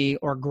for me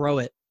or grow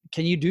it?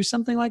 Can you do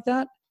something like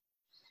that?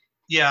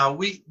 Yeah,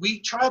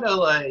 we try to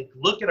like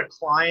look at a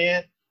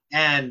client,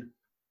 and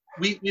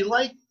we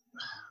like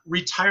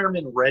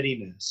retirement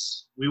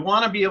readiness. We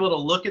want to be able to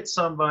look at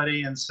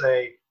somebody and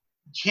say,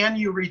 can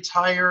you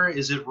retire?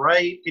 Is it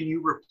right? Can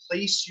you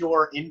replace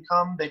your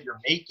income that you're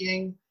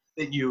making,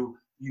 that you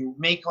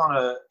make on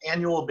an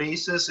annual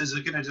basis? Is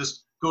it going to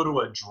just go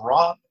to a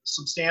drop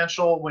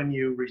substantial when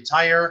you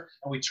retire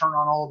and we turn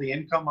on all the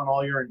income on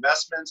all your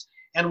investments?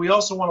 And we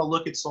also want to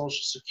look at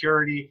Social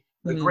Security.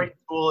 The great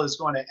tool is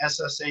going to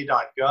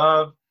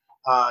ssa.gov.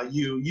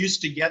 You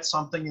used to get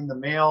something in the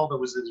mail that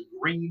was this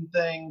green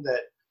thing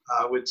that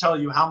would tell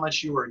you how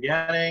much you were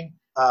getting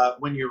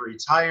when you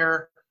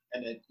retire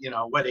and at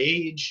what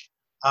age.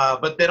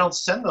 But they don't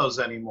send those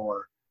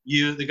anymore.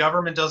 The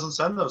government doesn't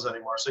send those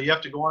anymore. So you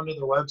have to go onto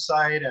their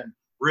website and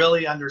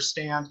really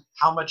understand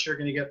how much you're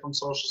going to get from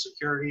Social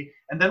Security.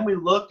 And then we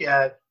look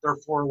at their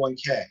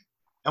 401k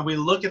and we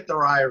look at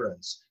their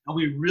IRAs and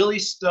we really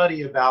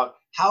study about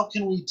how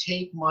can we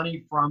take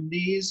money from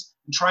these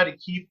and try to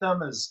keep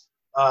them as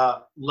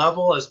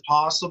level as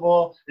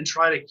possible and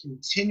try to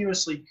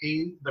continuously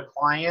pay the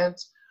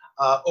client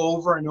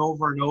over and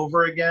over and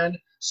over again.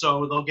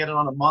 So they'll get it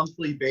on a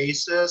monthly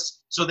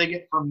basis. So they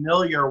get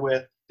familiar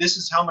with, this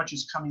is how much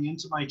is coming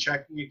into my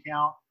checking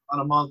account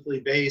on a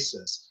monthly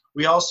basis.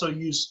 We also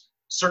use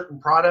certain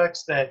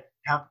products that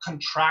have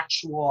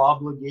contractual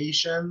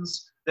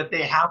obligations that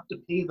they have to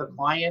pay the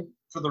client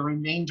for the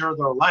remainder of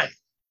their life.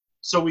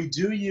 So we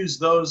do use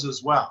those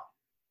as well.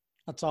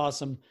 That's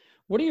awesome.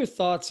 What are your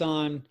thoughts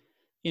on,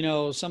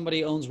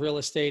 somebody owns real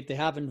estate, they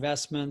have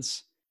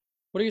investments.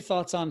 What are your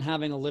thoughts on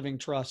having a living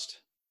trust?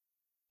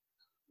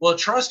 Well,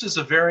 trust is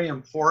a very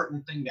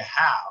important thing to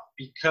have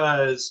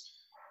because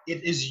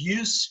it is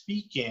you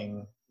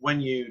speaking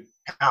when you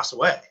pass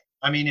away.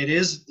 I mean,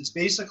 it's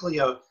basically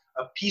a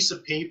piece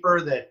of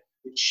paper that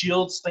it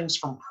shields things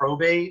from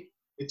probate.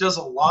 It does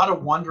a lot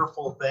of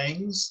wonderful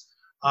things.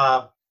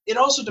 It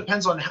also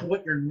depends on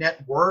what your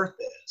net worth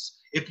is.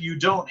 If you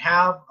don't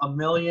have $1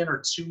 million or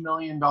 $2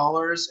 million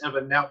of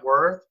a net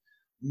worth,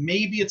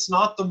 maybe it's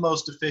not the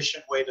most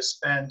efficient way to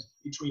spend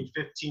between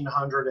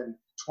 $1,500 and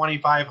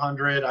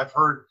 $2,500. I've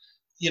heard,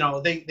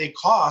 they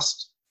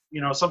cost,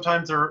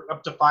 sometimes they're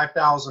up to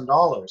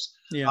 $5,000.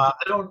 Yeah. I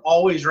don't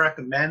always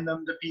recommend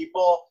them to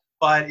people,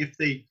 but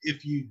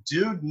if you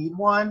do need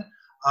one,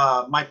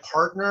 my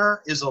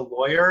partner is a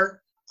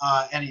lawyer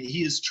and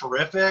he is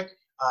terrific.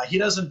 He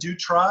doesn't do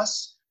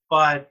trusts,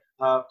 but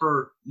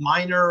for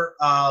minor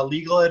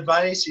legal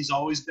advice, he's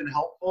always been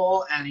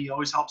helpful and he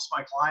always helps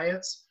my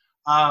clients.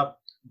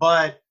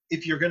 But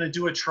if you're going to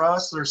do a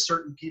trust, there's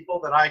certain people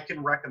that I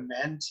can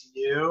recommend to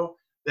you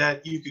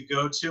that you could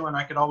go to, and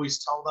I could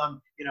always tell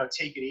them,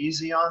 take it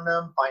easy on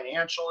them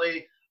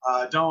financially.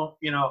 Don't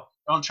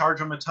charge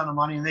them a ton of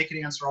money, and they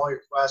can answer all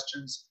your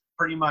questions.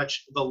 Pretty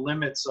much the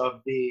limits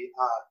of the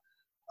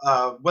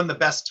when the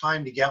best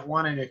time to get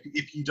one, and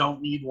if you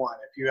don't need one,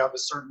 if you have a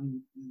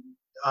certain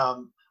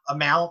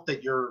amount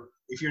that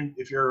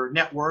if your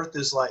net worth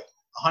is like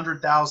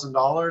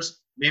 $100,000,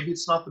 maybe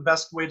it's not the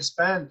best way to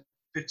spend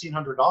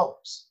 $1,500.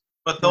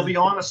 But they'll be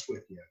honest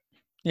with you.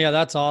 Yeah,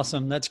 that's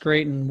awesome. That's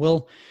great. And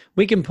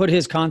we can put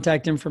his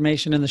contact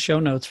information in the show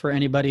notes for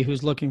anybody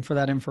who's looking for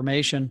that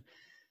information.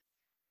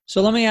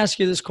 So let me ask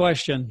you this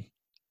question.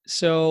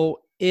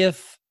 So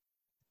if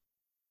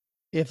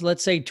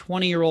let's say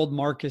 20-year-old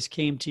Marcus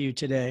came to you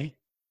today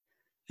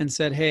and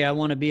said, hey, I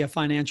want to be a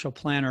financial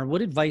planner,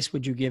 what advice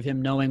would you give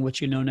him knowing what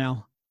you know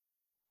now?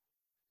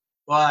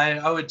 Well,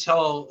 I would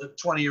tell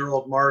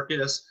 20-year-old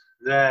Marcus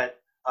that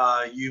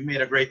you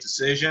made a great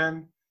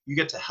decision. You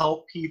get to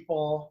help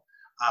people.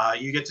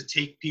 You get to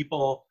take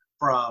people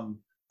from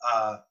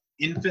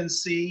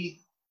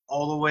infancy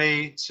all the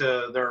way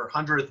to their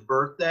 100th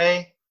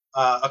birthday.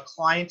 I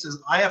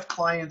have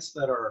clients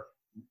that are,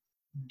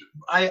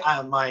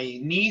 my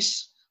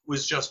niece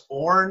was just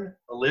born,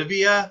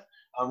 Olivia.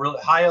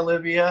 Hi,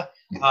 Olivia.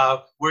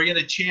 We're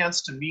getting a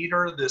chance to meet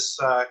her this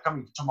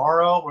coming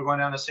tomorrow. We're going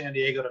down to San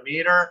Diego to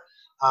meet her.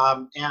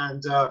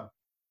 And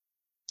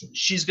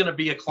she's going to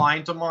be a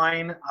client of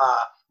mine.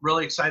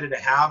 Really excited to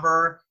have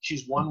her.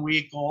 She's 1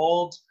 week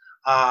old.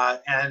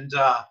 And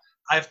I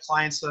have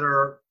clients that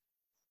are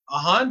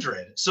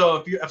 100.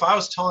 So if I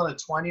was telling a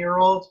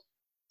 20-year-old,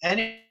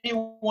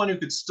 anyone who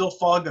could still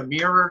fog a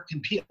mirror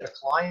can be a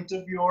client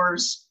of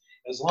yours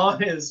as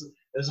long as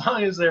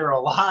they're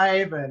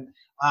alive. And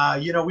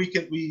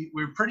we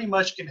pretty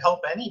much can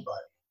help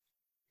anybody.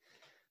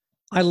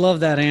 I love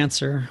that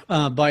answer,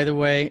 by the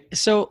way.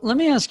 So let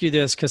me ask you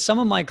this, because some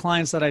of my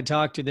clients that I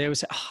talk to, they would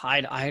say, "Oh,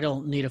 I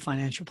don't need a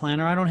financial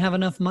planner. I don't have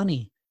enough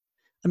money."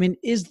 I mean,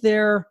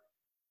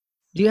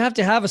 do you have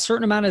to have a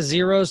certain amount of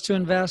zeros to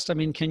invest? I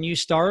mean, can you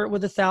start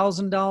with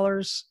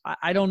 $1,000?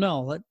 I don't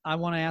know. I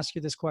want to ask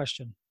you this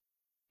question.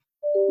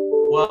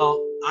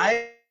 Well,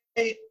 I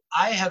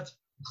have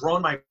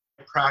grown my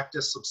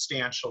practice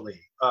substantially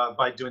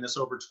by doing this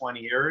over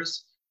 20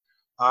 years.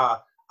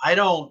 I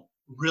don't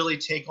really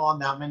take on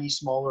that many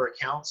smaller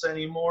accounts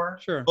anymore.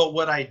 Sure. But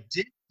what I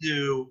did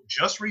do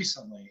just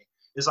recently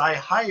is I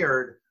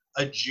hired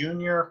a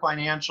junior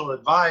financial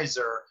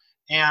advisor,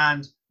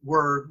 and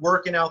we're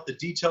working out the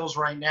details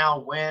right now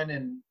when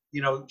and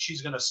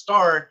she's going to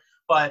start.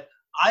 But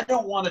I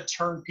don't want to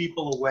turn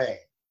people away.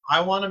 I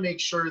want to make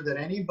sure that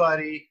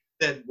anybody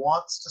that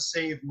wants to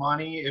save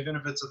money, even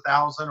if it's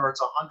 $1,000 or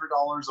it's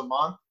 $100 a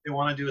month, they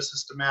want to do a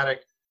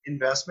systematic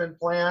investment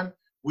plan,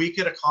 we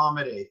could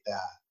accommodate that.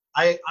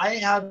 I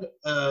had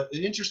an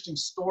interesting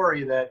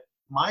story that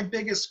my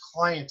biggest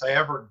client I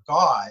ever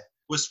got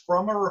was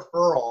from a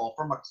referral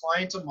from a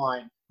client of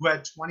mine who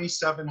had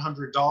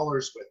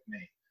 $2,700 with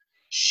me.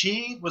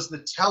 She was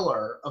the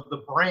teller of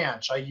the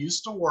branch I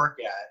used to work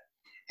at,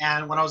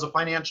 and when I was a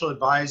financial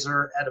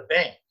advisor at a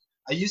bank.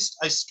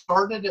 I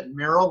started at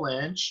Merrill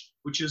Lynch,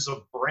 which is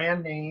a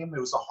brand name. It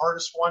was the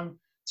hardest one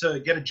to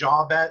get a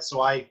job at,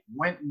 so I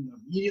went and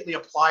immediately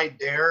applied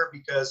there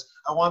because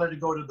I wanted to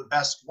go to the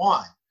best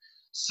one.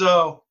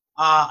 So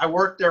I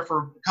worked there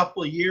for a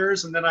couple of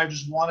years, and then I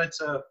just wanted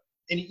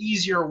an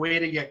easier way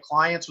to get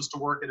clients was to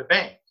work at a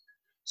bank.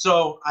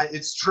 So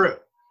it's true.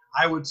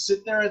 I would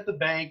sit there at the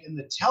bank, and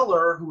the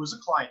teller, who was a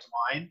client of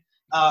mine,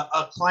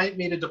 a client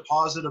made a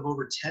deposit of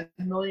over $10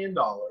 million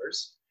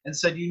and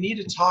said, "You need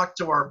to talk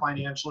to our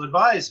financial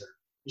advisor."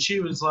 And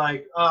she was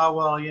like,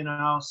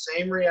 well,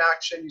 same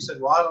reaction. You said,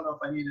 "Well, I don't know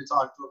if I need to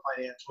talk to a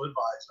financial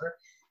advisor."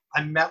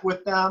 I met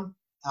with them,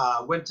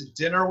 went to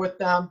dinner with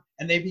them,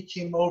 and they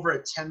became over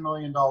a $10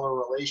 million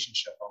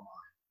relationship of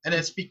mine. And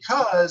it's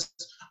because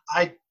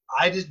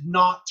I did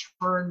not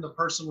turn the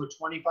person with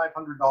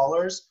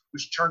 $2,500,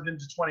 which turned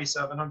into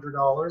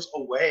 $2,700,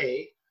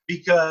 away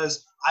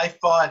because I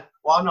thought,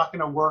 well, I'm not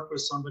going to work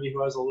with somebody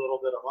who has a little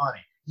bit of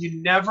money.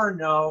 You never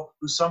know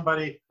who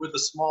somebody with a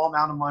small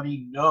amount of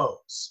money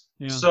knows.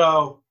 Yeah.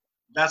 So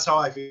that's how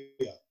I feel.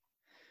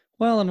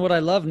 Well, and what I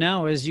love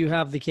now is you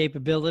have the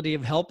capability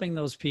of helping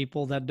those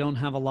people that don't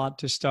have a lot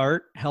to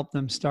start, help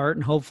them start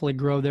and hopefully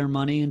grow their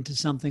money into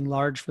something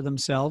large for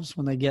themselves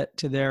when they get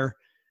to their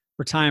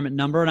retirement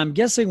number. And I'm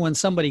guessing when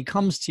somebody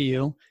comes to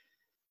you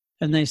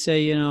and they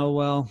say,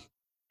 well,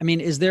 I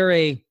mean,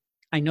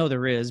 I know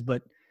there is,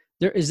 but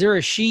is there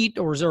a sheet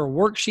or is there a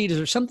worksheet? Is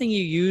there something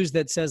you use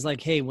that says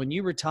like, hey, when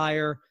you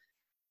retire,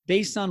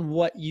 based on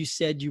what you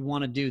said you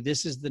want to do,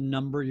 this is the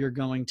number you're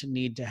going to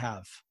need to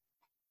have?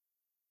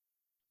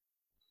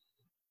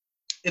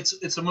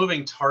 It's a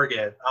moving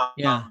target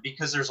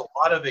because there's a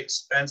lot of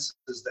expenses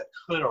that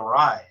could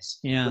arise.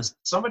 Yeah. When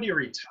somebody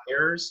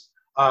retires,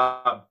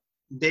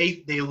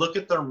 they look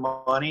at their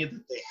money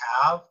that they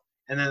have,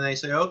 and then they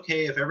say,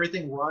 okay, if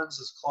everything runs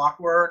as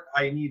clockwork,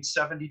 I need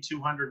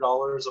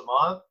 $7,200 a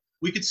month.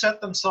 We could set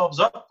themselves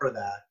up for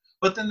that.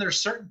 But then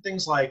there's certain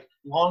things like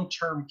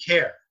long-term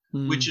care,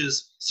 which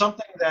is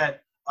something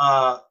that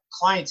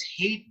clients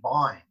hate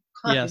buying.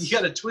 Yes. You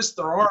got to twist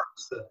their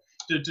arms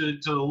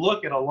to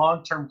look at a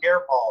long-term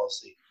care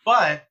policy.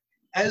 But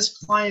as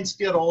clients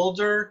get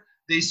older,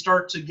 they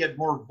start to get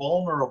more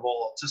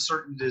vulnerable to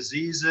certain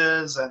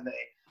diseases, and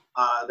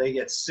they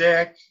get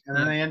sick, and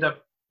then they end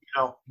up,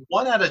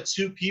 1 out of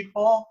 2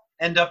 people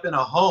end up in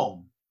a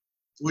home,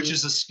 which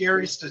is a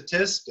scary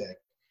statistic.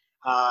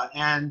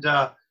 And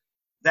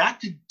that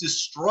could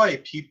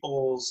destroy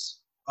people's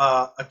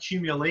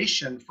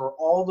accumulation for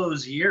all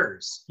those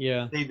years.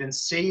 Yeah. They've been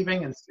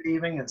saving and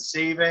saving and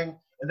saving,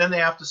 and then they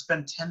have to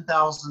spend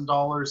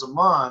 $10,000 a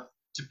month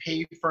to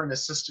pay for an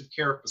assisted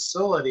care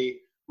facility,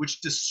 which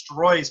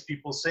destroys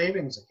people's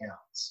savings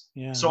accounts.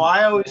 Yeah. So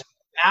I always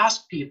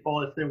ask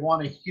people if they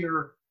want to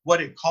hear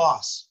what it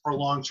costs for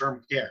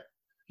long-term care.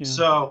 Yeah.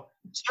 So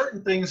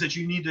certain things that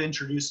you need to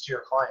introduce to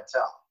your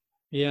clientele.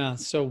 Yeah.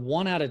 So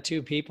 1 out of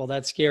 2 people,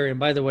 that's scary. And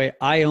by the way,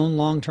 I own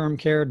long-term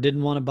care,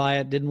 didn't want to buy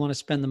it, didn't want to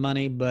spend the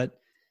money,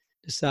 but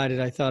decided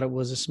I thought it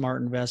was a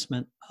smart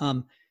investment.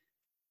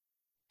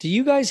 Do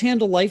you guys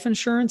handle life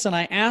insurance? And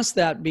I ask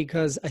that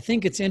because I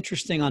think it's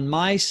interesting on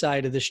my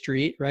side of the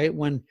street, right?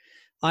 When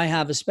I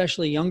have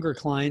especially younger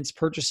clients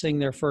purchasing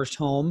their first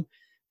home,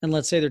 and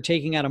let's say they're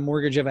taking out a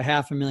mortgage of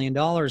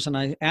 $500,000, and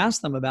I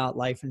ask them about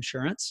life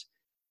insurance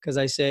because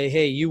I say,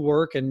 hey, you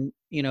work and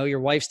your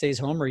wife stays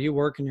home, or you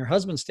work and your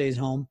husband stays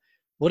home.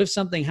 What if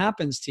something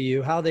happens to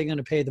you? How are they going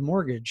to pay the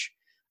mortgage?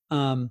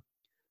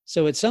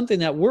 So it's something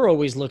that we're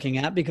always looking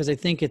at because I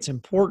think it's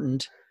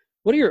important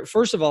What are your,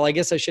 first of all, I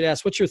guess I should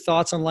ask, what's your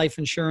thoughts on life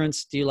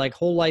insurance? Do you like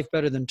whole life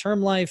better than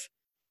term life?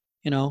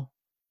 You know,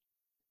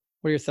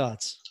 what are your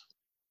thoughts?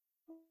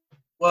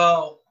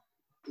 Well,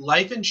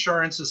 life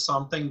insurance is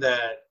something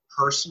that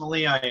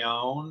personally I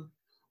own.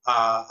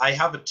 I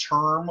have a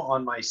term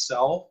on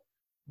myself,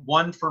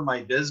 one for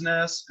my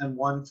business and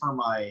one for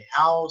my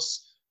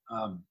house.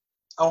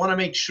 I want to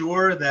make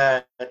sure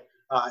that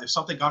if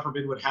something, God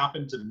forbid, would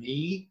happen to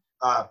me,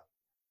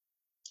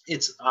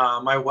 it's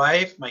my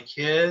wife, my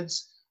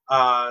kids,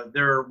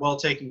 they're well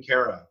taken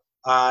care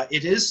of.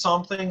 It is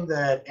something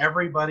that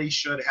everybody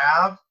should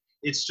have.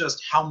 It's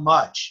just how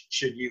much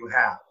should you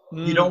have?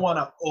 You don't want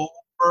to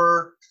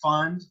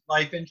overfund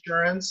life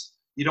insurance.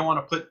 You don't want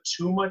to put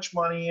too much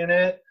money in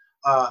it.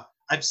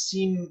 I've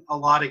seen a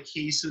lot of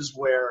cases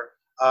where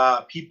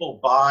people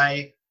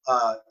buy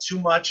too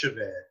much of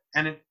it,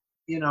 and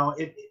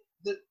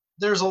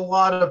there's a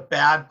lot of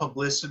bad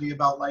publicity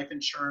about life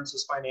insurance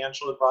as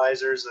financial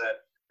advisors,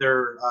 that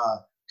they're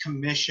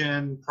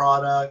commission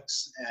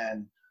products,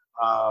 and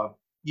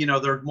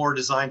they're more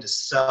designed to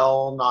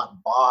sell, not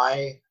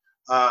buy.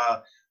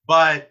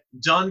 But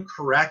done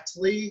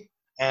correctly,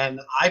 and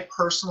I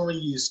personally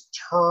use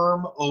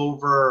term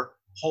over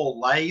whole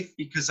life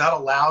because that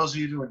allows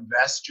you to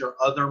invest your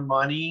other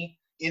money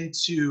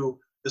into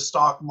the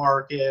stock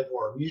market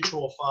or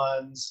mutual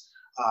funds,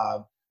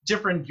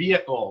 different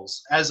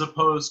vehicles, as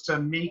opposed to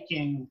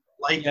making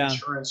life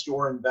insurance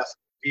your investment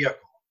vehicle.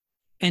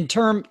 And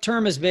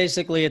term is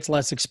basically, it's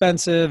less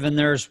expensive. And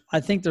I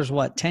think there's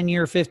what,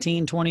 10-year,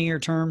 15, 20-year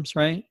terms,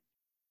 right?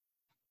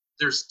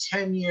 There's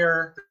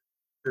 10-year,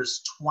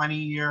 there's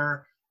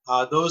 20-year.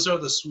 Those are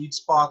the sweet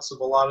spots of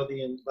a lot of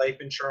the life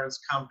insurance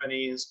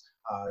companies.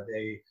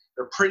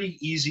 They're pretty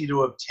easy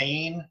to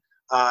obtain.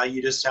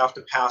 You just have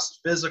to pass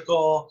the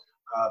physical.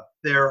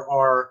 There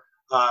are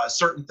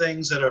certain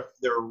things that if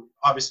they're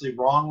obviously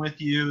wrong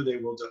with you, they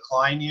will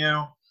decline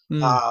you.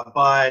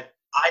 But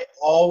I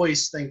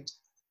always think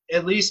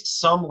at least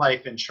some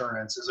life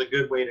insurance is a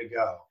good way to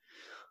go.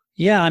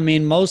 Yeah. I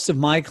mean, most of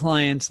my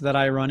clients that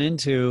I run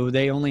into,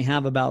 they only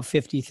have about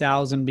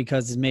 50,000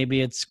 because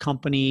maybe it's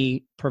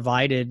company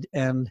provided.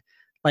 And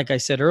like I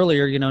said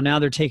earlier, now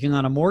they're taking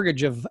on a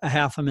mortgage of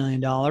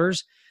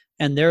 $500,000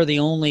 and they're the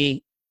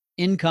only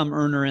income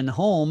earner in the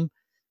home.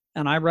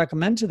 And I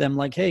recommend to them,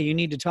 like, hey, you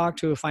need to talk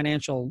to a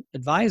financial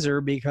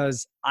advisor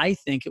because I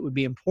think it would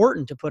be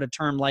important to put a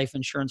term life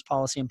insurance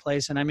policy in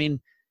place. And I mean,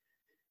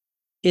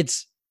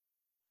 it's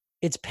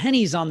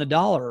pennies on the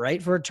dollar,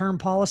 right? For a term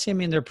policy. I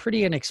mean, they're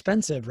pretty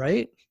inexpensive,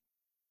 right?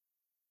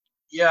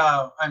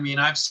 Yeah. I mean,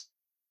 I've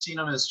seen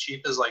them as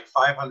cheap as like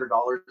 $500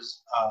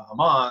 a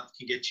month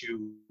can get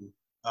you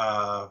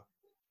 $1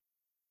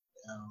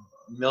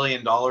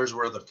 million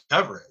worth of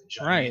coverage.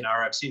 Right. I mean,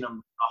 or I've seen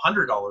them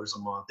 $100 a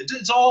month.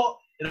 It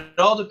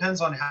all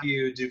depends on how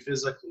you do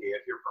physically,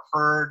 if you're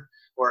preferred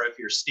or if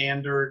you're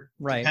standard,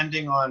 right,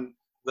 depending on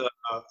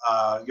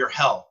your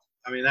health.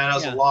 I mean, that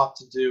has a lot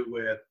to do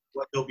with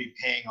what you'll be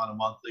paying on a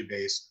monthly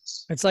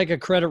basis. It's like a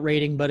credit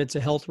rating, but it's a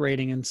health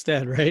rating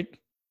instead, right?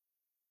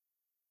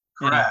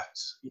 Correct.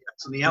 Yeah.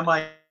 So the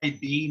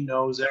MIB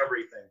knows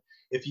everything.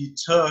 If you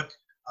took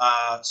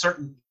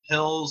certain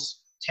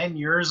pills 10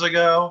 years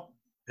ago,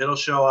 it'll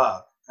show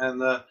up, and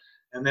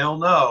they'll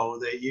know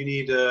that you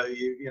need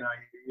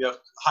you have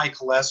high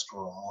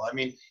cholesterol. I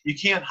mean, you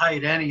can't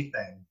hide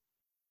anything.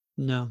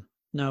 No,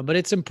 but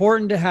it's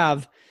important to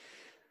have.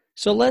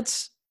 So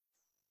let's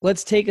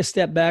take a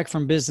step back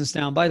from business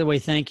now. By the way,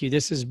 thank you.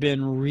 This has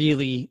been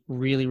really,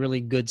 really, really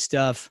good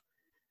stuff.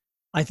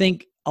 I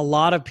think a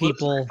lot of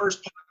people. Well, this is my first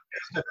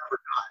podcast I've ever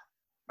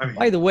done. I mean,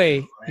 by the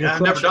way,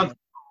 I've never done this.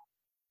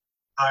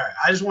 All right.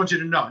 I just want you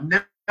to know,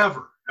 never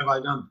have I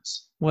done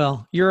this.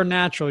 Well, you're a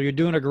natural. You're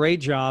doing a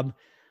great job.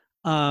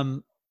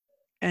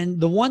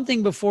 And the one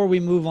thing before we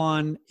move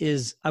on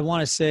is I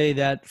want to say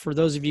that for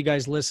those of you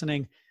guys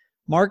listening,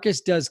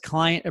 Marcus does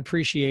client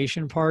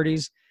appreciation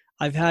parties.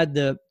 I've had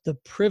the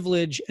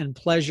privilege and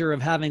pleasure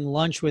of having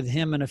lunch with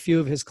him and a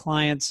few of his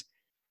clients,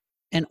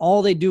 and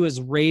all they do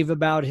is rave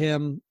about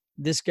him.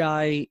 This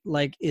guy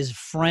is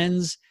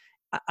friends.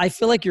 I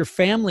feel like you're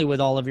family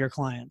with all of your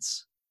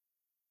clients.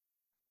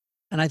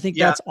 And I think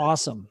that's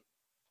awesome.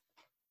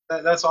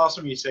 That's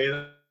awesome you say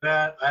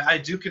that. I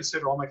do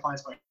consider all my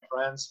clients my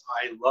friends.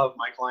 I love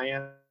my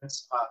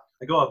clients.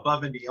 I go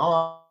above and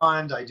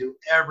beyond. I do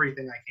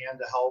everything I can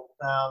to help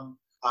them.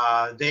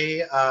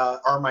 They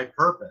are my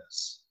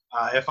purpose.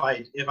 If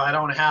I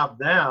don't have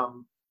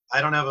them,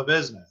 I don't have a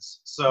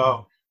business.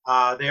 So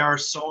they are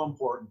so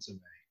important to me.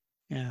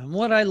 Yeah. And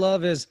what I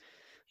love is,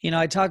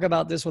 I talk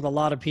about this with a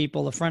lot of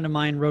people. A friend of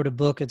mine wrote a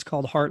book. It's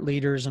called Heart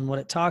Leaders. And what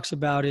it talks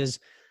about is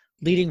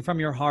leading from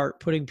your heart,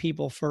 putting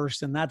people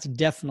first. And that's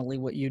definitely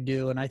what you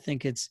do. And I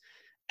think it's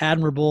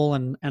admirable.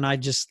 And I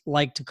just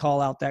like to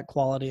call out that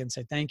quality and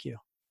say, thank you.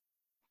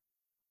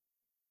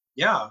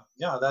 Yeah.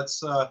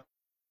 That's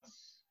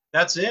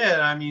it.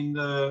 I mean,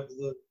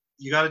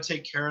 you got to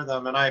take care of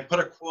them. And I put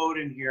a quote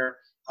in here.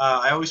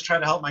 I always try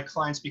to help my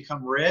clients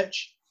become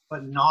rich,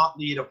 but not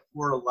lead a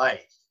poor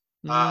life.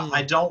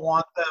 I Mm, don't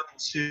want them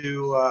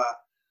to.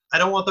 I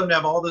don't want them to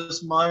have all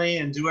this money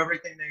and do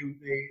everything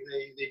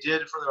they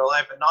did for their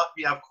life and not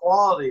have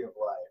quality of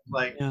life.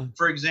 Like, yeah.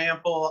 for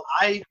example,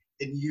 I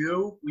and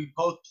you, we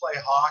both play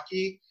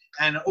hockey,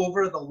 and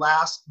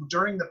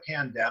during the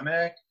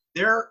pandemic,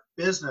 their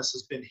business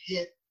has been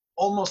hit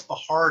almost the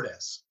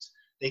hardest.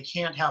 They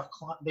can't have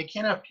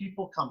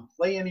people come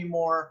play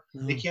anymore.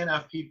 They No. can't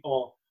have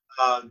people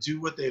do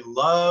what they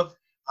love.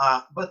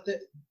 But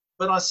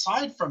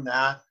aside from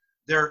that,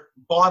 their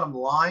bottom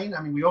line,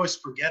 I mean, we always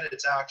forget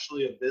it's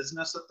actually a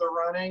business that they're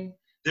running.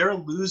 They're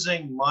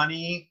losing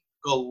money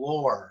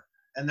galore.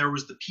 And there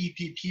was the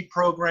PPP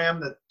program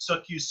that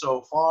took you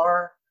so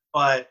far,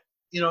 but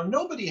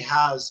nobody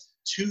has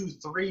 2,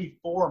 3,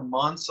 4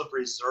 months of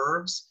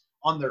reserves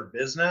on their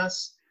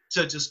business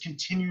to just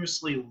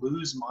continuously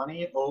lose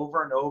money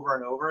over and over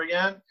and over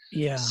again.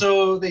 Yeah.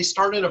 So they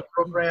started a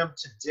program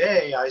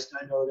today. I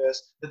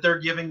noticed that they're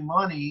giving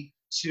money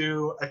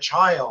to a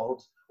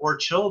child or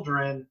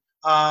children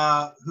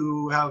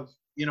who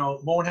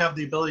won't have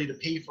the ability to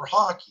pay for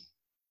hockey.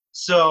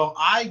 So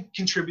I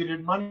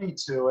contributed money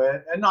to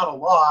it, and not a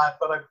lot,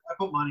 but I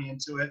put money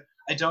into it.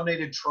 I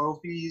donated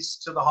trophies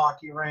to the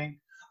hockey rink.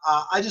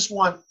 I just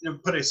want to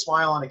put a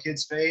smile on a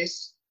kid's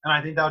face, and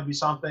I think that would be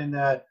something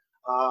that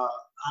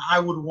I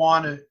would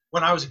want to.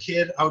 When I was a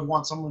kid, I would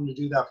want someone to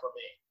do that for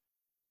me.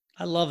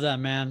 I love that,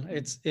 man.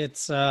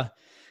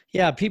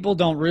 Yeah, people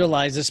don't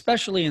realize,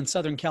 especially in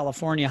Southern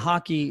California,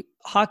 hockey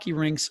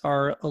rinks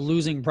are a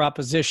losing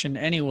proposition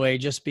anyway,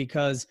 just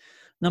because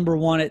number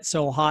one, it's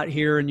so hot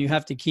here and you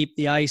have to keep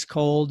the ice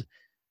cold.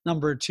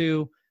 Number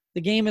two,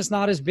 the game is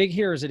not as big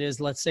here as it is,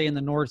 let's say, in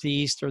the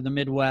Northeast or the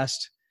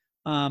Midwest.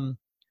 Um,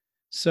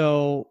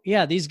 so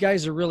yeah, these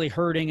guys are really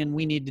hurting and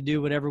we need to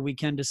do whatever we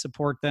can to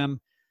support them.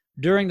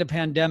 During the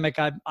pandemic,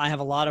 I have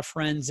a lot of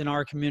friends in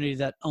our community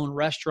that own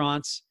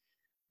restaurants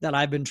that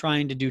I've been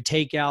trying to do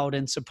takeout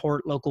and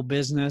support local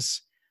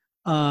business.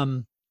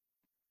 Um,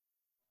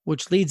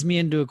 which leads me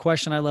into a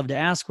question I love to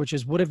ask, which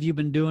is what have you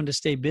been doing to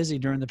stay busy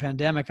during the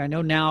pandemic? I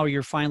know now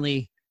you're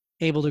finally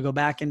able to go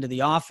back into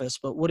the office,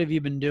 but what have you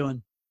been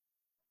doing?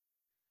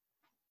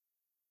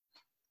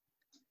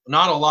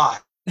 Not a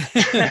lot.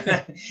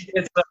 I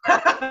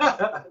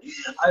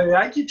mean,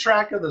 I keep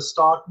track of the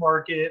stock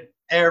market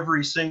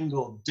every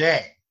single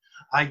day.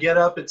 I get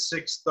up at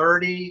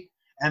 6:30,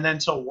 and then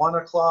till 1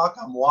 o'clock,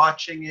 I'm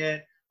watching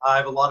it. I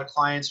have a lot of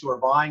clients who are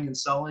buying and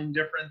selling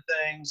different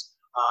things.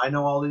 I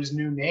know all these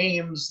new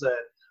names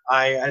that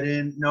I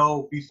didn't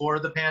know before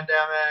the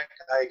pandemic.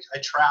 I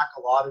track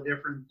a lot of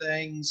different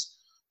things.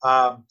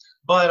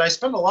 But I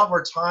spend a lot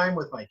more time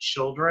with my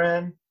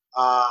children.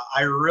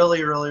 I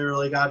really, really,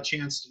 really got a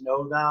chance to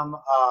know them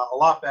a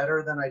lot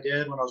better than I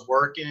did when I was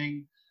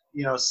working,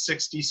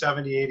 60,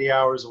 70, 80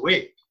 hours a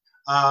week.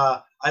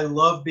 I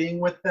love being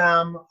with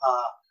them.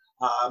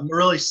 I'm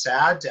really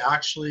sad to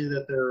actually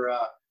that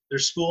their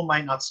school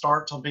might not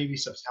start till maybe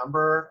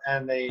September,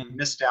 and they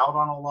missed out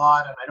on a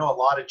lot. And I know a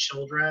lot of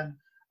children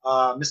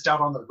missed out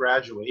on their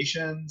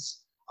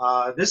graduations.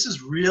 This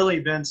has really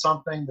been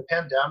something, the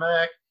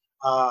pandemic.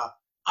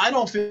 I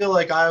don't feel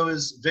like I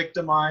was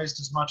victimized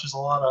as much as a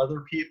lot of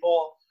other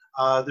people.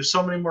 There's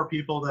so many more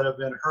people that have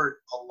been hurt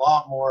a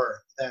lot more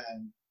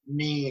than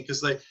me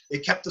because they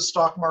kept the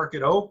stock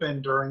market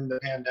open during the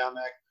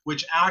pandemic,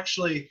 which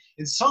actually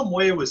in some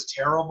way was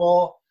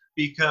terrible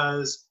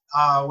because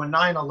when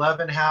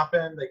 9/11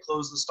 happened, they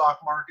closed the stock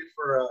market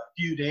for a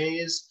few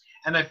days.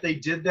 And if they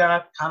did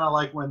that, kind of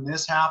like when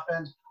this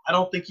happened, I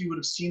don't think you would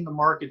have seen the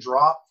market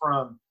drop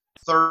from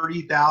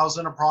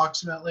 30,000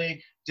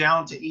 approximately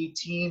down to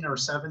 18 or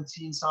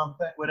 17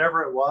 something,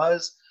 whatever it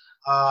was.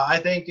 I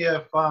think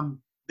if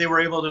they were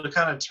able to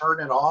kind of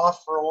turn it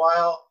off for a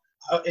while,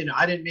 and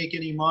I didn't make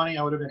any money,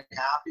 I would have been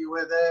happy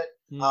with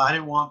it. I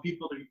didn't want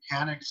people to be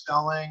panic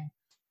selling.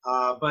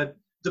 But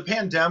the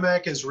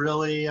pandemic has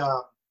really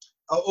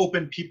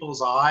opened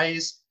people's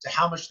eyes to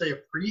how much they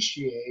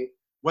appreciate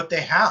what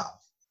they have.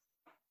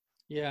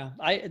 Yeah,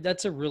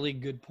 that's a really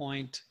good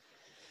point.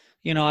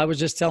 I was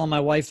just telling my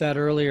wife that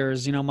earlier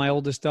is, my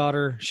oldest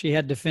daughter, she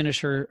had to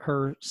finish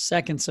her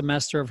second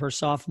semester of her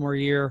sophomore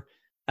year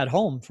at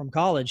home from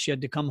college. She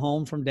had to come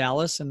home from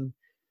Dallas and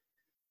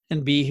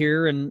be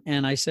here.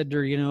 And I said to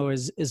her,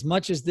 as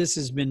much as this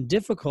has been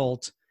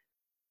difficult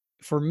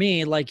for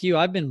me, like you,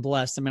 I've been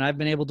blessed. I mean, I've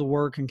been able to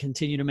work and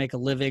continue to make a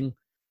living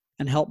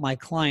and help my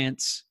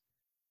clients.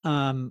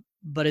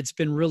 But it's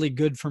been really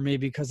good for me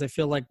because I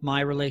feel like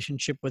my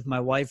relationship with my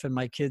wife and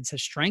my kids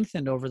has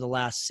strengthened over the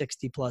last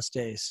 60 plus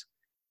days.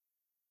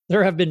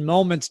 There have been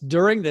moments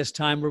during this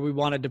time where we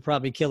wanted to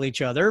probably kill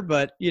each other,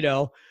 but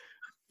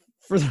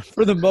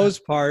for the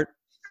most part,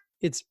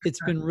 it's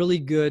been really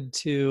good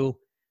to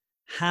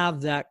have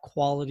that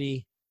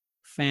quality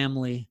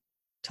family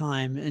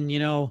time. And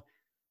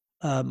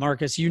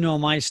Marcus,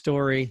 my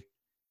story.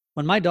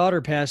 When my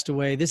daughter passed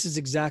away, this is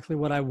exactly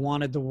what I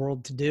wanted the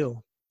world to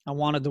do. I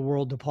wanted the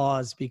world to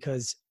pause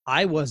because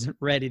I wasn't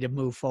ready to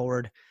move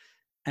forward.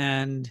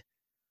 And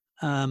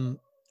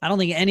I don't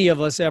think any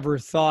of us ever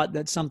thought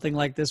that something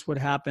like this would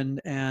happen.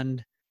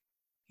 And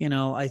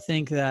I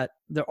think that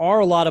there are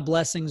a lot of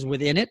blessings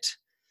within it.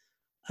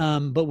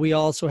 But we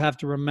also have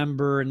to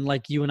remember, and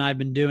like you and I have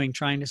been doing,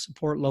 trying to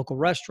support local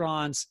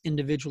restaurants,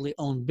 individually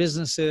owned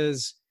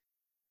businesses.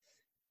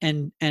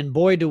 And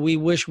boy, do we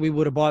wish we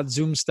would have bought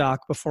Zoom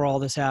stock before all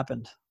this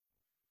happened.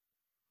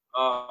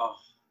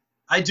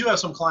 I do have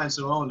some clients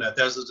who own that.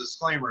 There's a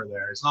disclaimer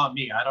there. It's not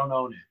me. I don't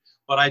own it.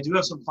 But I do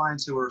have some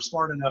clients who were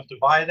smart enough to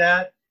buy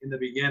that in the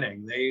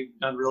beginning. They've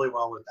done really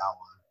well with that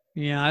one.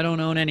 Yeah, I don't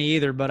own any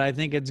either, but I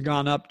think it's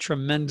gone up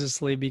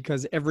tremendously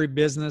because every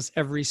business,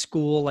 every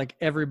school, like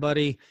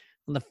everybody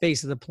on the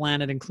face of the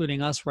planet,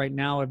 including us right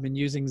now, have been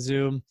using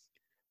Zoom.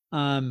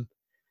 Um,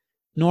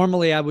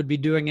 Normally, I would be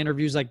doing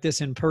interviews like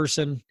this in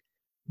person,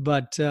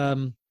 but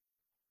do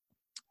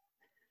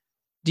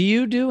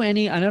you do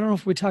any? I don't know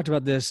if we talked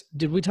about this.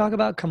 Did we talk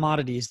about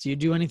commodities? Do you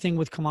do anything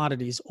with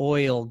commodities,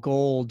 oil,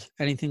 gold,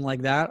 anything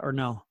like that, or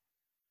no?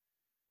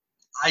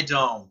 I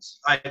don't.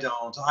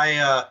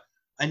 I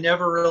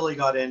never really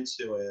got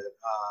into it.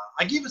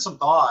 I gave it some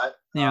thought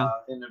Yeah,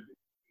 in the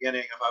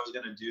beginning if I was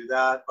going to do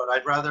that, but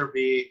I'd rather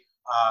be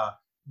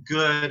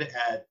good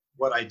at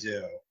what I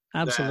do than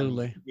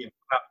absolutely.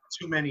 have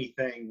too many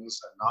things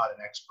and not an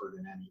expert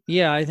in anything.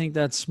 Yeah, I think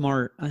that's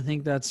smart. I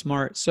think that's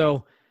smart.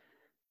 So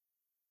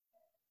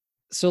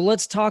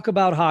let's talk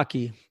about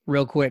hockey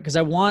real quick because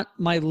I want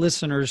my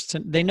listeners to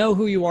they know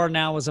who you are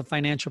now as a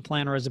financial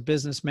planner, as a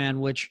businessman,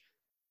 which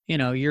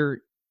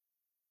you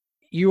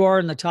are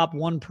in the top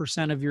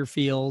 1% of your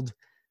field.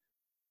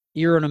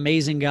 You're an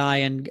amazing guy.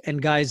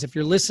 And guys, if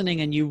you're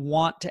listening and you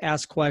want to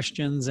ask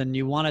questions and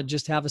you want to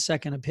just have a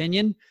second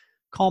opinion,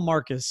 call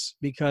Marcus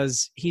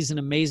because he's an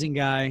amazing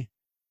guy.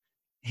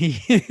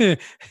 He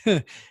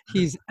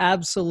he's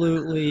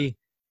absolutely,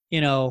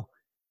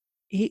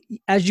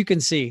 as you can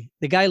see,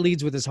 the guy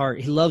leads with his heart.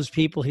 He loves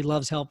people. He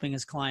loves helping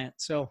his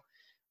clients. So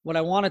what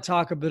I want to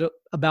talk a bit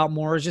about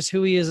more is just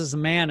who he is as a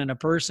man and a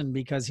person,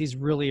 because he's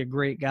really a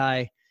great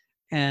guy.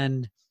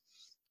 And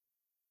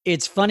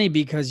it's funny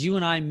because you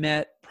and I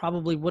met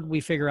probably, what did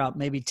we figure out?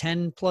 Maybe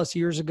 10 plus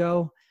years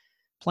ago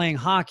playing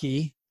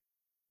hockey.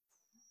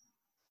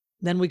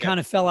 Then we kind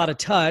of fell out of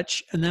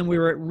touch, and then we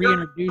were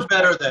reintroduced. You're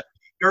better than me.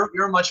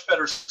 You're a much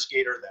better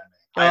skater than me.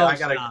 Oh, I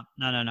gotta. stop.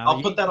 No.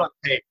 I'll put that on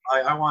tape.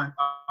 I want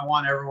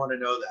everyone to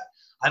know that.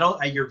 I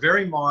don't. You're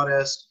very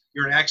modest.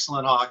 You're an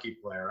excellent hockey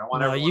player. I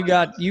want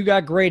everyone. You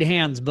got great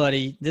hands,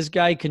 buddy. This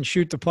guy can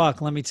shoot the puck.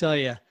 Let me tell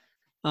you.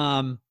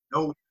 No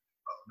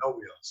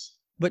wheels.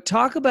 But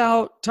talk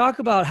about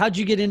how'd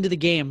you get into the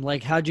game?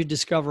 Like, how'd you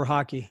discover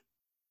hockey?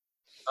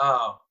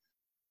 Oh,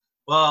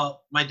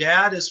 well, my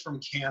dad is from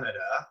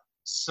Canada.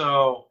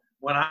 So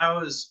when I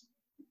was,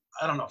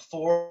 I don't know,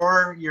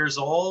 4 years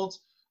old,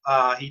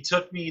 he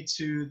took me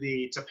to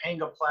the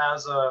Topanga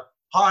Plaza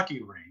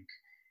hockey rink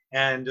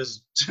and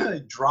just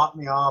dropped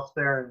me off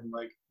there and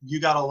like, you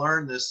got to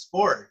learn this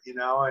sport,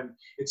 and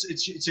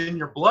it's in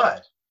your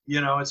blood,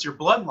 it's your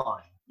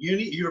bloodline.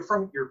 You're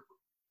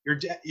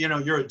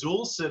a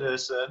dual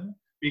citizen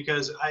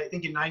because I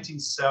think in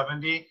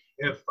 1970,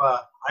 if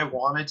I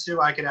wanted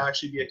to, I could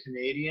actually be a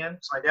Canadian.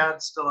 So my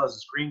dad still has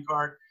his green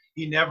card.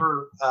 He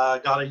never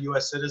got a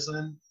U.S.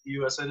 citizen. He's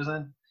never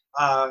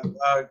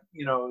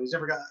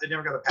got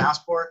a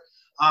passport.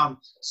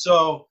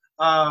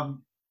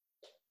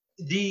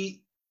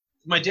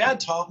 My dad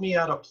taught me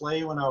how to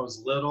play when I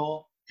was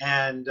little,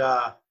 and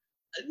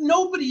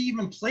nobody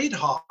even played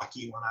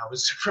hockey when I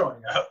was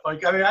growing up.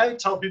 Like, I mean, I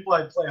tell people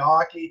I play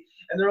hockey,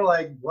 and they're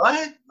like,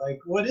 "What? Like,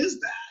 what is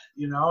that?"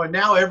 And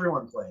now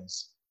everyone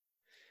plays.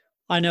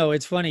 I know,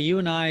 it's funny. You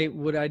and I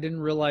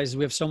didn't realize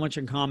we have so much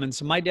in common.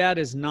 So my dad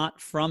is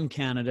not from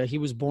Canada. He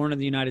was born in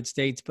the United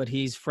States, but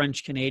he's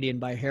French Canadian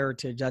by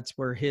heritage. That's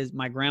where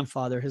my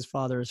grandfather, his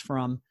father, is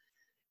from.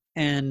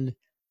 And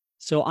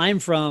so I'm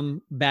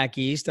from back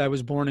east. I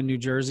was born in New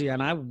Jersey,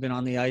 and I've been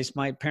on the ice.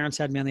 My parents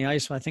had me on the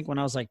ice, I think, when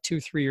I was like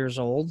 2-3 years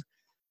old.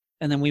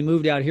 And then we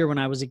moved out here when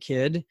I was a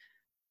kid.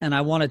 And I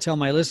want to tell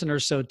my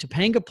listeners, so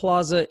Topanga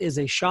Plaza is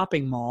a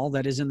shopping mall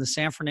that is in the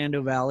San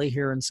Fernando Valley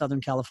here in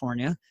Southern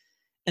California.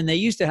 And they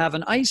used to have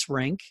an ice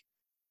rink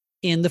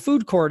in the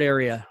food court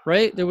area,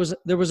 right? There was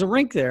a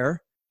rink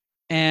there,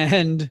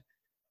 and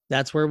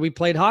that's where we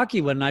played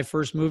hockey when I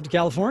first moved to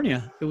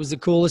California. It was the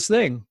coolest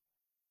thing.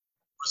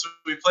 So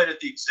we played at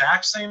the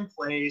exact same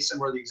place,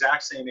 and we're the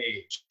exact same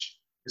age.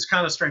 It's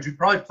kind of strange. We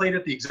probably played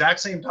at the exact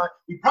same time.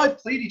 We probably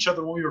played each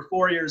other when we were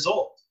 4 years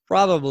old.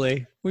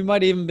 Probably. We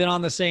might have even been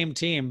on the same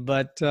team,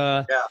 but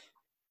yeah.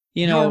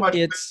 You were much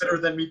it's better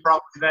than me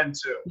probably then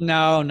too.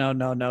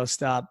 No,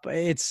 stop.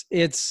 It's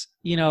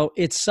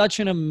such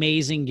an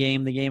amazing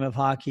game, the game of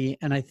hockey.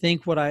 And I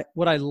think what I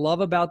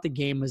love about the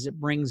game is it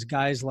brings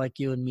guys like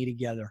you and me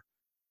together.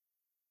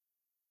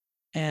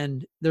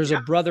 And there's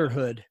a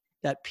brotherhood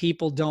that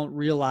people don't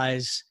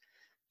realize,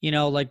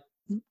 like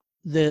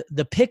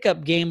the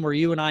pickup game where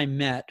you and I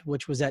met,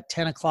 which was at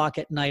 10 o'clock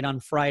at night on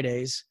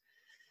Fridays.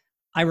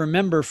 I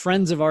remember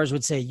friends of ours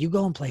would say, "You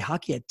go and play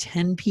hockey at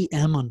 10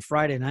 p.m. on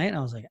Friday night?" And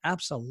I was like,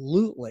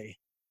 absolutely.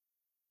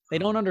 They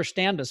don't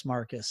understand us,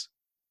 Marcus.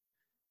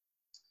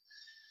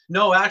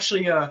 No,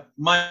 actually,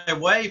 my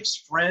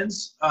wife's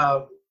friends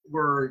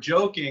were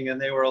joking, and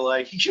they were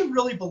like, "You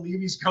really believe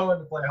he's going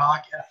to play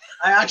hockey?"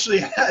 I actually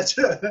had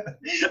to,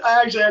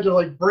 I actually had to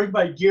like bring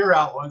my gear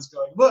out once,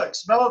 going, "Look,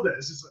 smell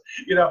this."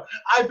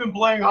 I've been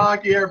playing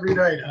hockey every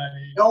night,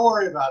 honey. Don't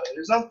worry about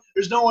it.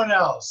 There's no one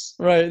else.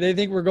 Right. They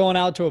think we're going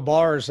out to a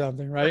bar or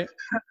something, right?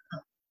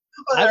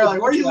 But I they're would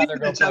like, "Where are much you rather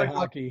leaving go at 10 play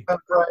o'clock hockey. on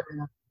Friday?"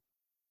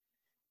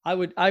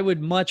 I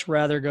would much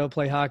rather go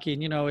play hockey.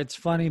 And it's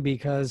funny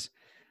because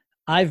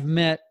I've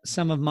met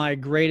some of my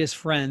greatest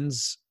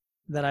friends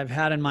that I've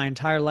had in my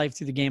entire life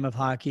through the game of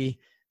hockey,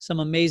 some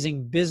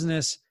amazing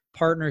business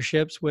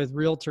partnerships with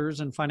realtors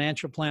and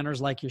financial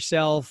planners like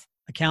yourself,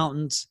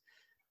 accountants.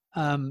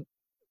 Um,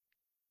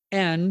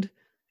 and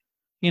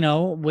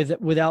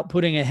without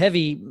putting a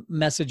heavy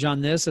message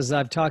on this, as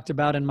I've talked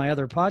about in my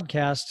other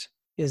podcast,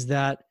 is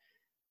that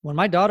when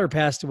my daughter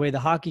passed away, the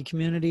hockey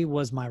community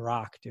was my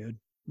rock, dude.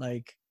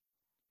 Like,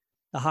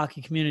 the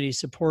hockey community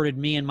supported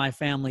me and my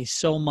family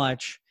so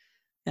much.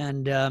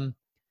 And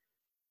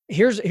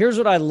here's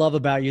what I love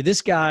about you.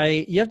 This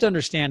guy, you have to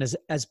understand, is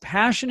as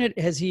passionate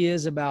as he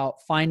is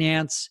about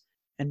finance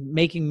and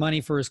making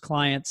money for his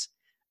clients.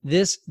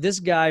 This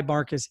guy,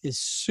 Marcus, is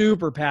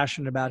super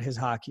passionate about his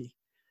hockey.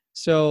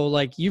 So,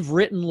 like, you've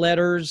written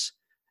letters,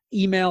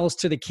 emails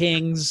to the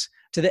Kings,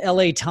 to the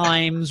LA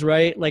Times,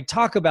 right? Like,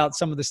 talk about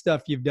some of the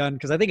stuff you've done,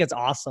 because I think it's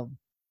awesome.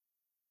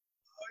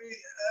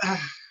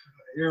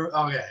 You're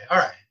okay. All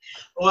right.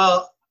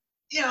 Well,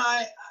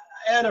 I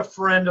had a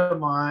friend of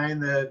mine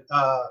that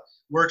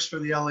works for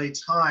the LA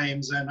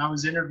Times, and I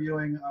was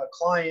interviewing a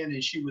client,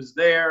 and she was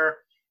there,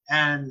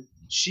 and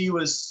she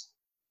was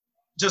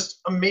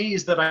just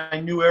amazed that I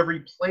knew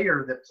every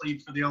player that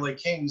played for the LA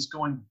Kings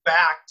going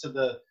back to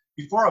the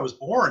before I was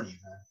born, even.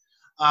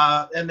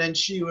 And then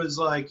she was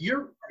like,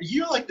 "You're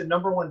like the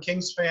number one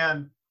Kings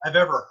fan I've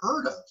ever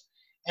heard of,"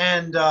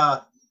 and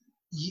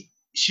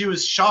she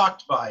was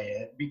shocked by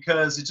it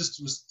because it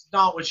just was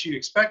not what she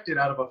expected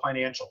out of a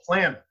financial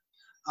planner.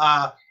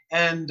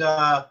 And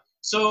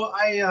so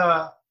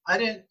I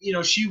didn't,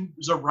 she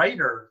was a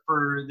writer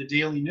for the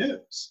Daily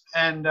News.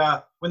 And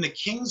when the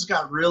Kings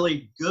got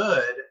really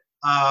good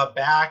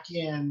back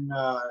in,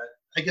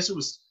 I guess it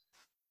was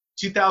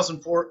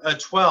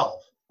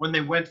 2012, when they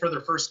went for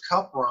their first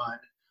cup run,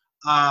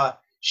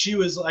 she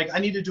was like, "I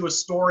need to do a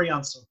story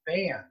on some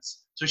fans."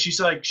 So she's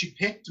like, she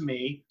picked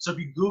me. So if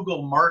you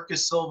Google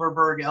Marcus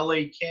Silverberg,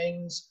 LA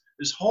Kings,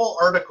 this whole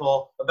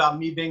article about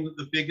me being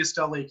the biggest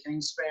LA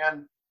Kings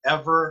fan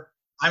ever.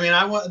 I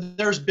mean,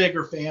 there's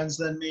bigger fans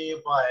than me,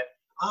 but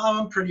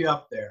I'm pretty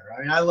up there.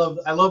 I mean, I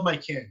love my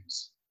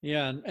Kings.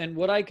 Yeah, and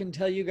what I can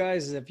tell you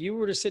guys is if you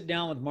were to sit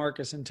down with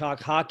Marcus and talk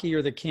hockey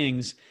or the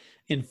Kings,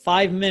 in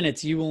 5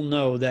 minutes you will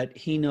know that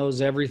he knows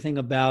everything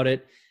about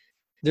it.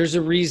 There's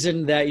a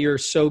reason that you're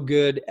so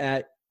good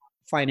at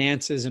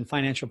finances and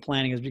financial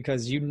planning, is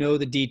because you know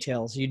the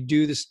details. You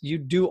do this, you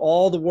do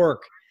all the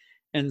work.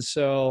 And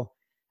so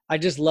I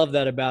just love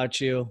that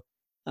about you.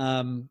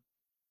 Um,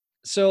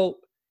 so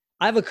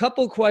I have a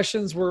couple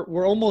questions.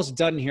 We're almost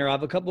done here. I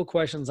have a couple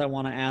questions I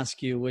want to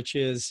ask you, which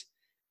is,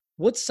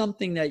 what's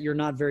something that you're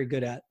not very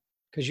good at?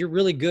 Because you're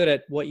really good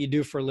at what you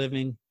do for a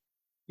living.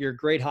 You're a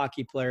great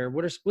hockey player.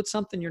 What's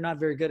something you're not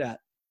very good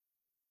at?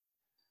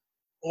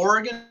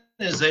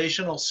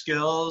 Organizational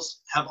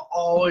skills have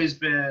always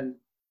been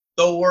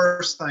the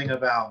worst thing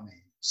about me.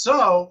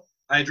 So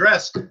I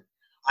addressed it.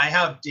 I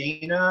have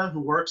Dana,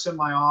 who works in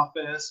my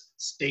office,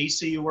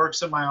 Stacy, who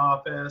works in my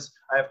office.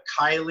 I have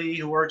Kylie,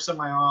 who works in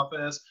my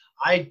office.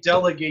 I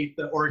delegate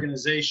the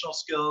organizational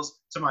skills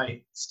to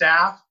my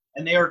staff,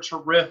 and they are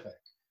terrific.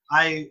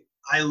 I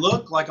I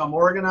look like I'm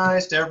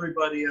organized to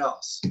everybody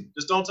else.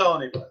 Just don't tell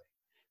anybody.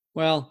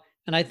 Well,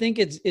 and I think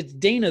it's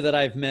Dana that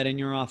I've met in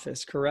your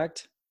office,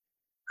 correct?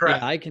 Yeah,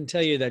 Correct. I can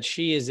tell you that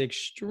she is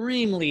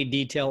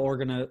extremely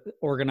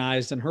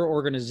organized, and her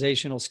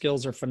organizational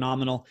skills are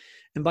phenomenal.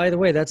 And by the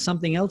way, that's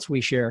something else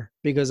we share,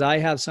 because I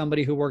have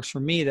somebody who works for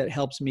me that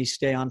helps me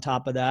stay on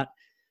top of that.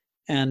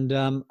 And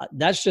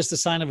that's just a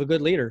sign of a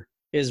good leader,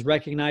 is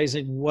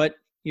recognizing what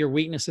your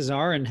weaknesses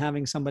are and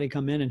having somebody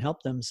come in and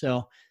help them.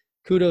 So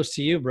kudos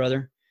to you,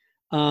 brother.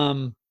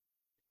 Um,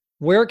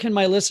 where can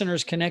my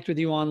listeners connect with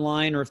you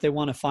online, or if they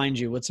want to find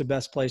you, what's the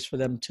best place for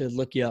them to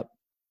look you up?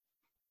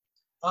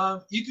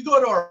 You can go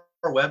to our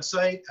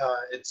website.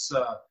 It's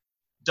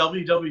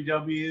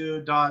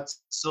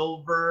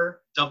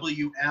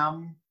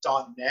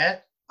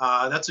www.silverwm.net.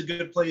 That's a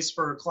good place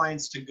for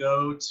clients to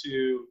go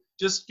to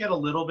just get a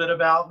little bit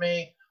about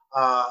me.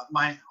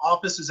 My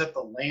office is at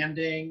the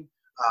Landing.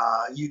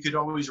 You could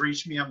always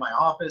reach me at my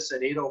office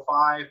at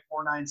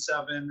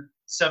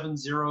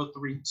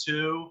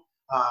 805-497-7032.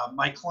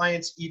 My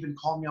clients even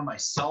call me on my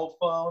cell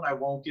phone. I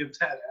won't give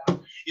that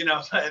out,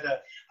 but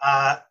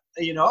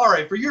all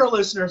right, for your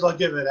listeners, I'll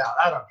give it out.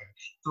 I don't care.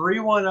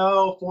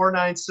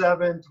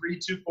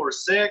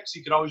 310-497-3246.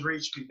 You can always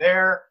reach me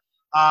there.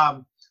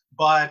 And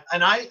I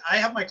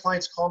have my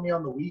clients call me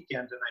on the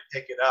weekend and I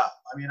pick it up.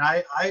 I mean,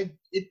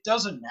 it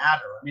doesn't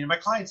matter. I mean, if my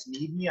clients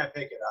need me, I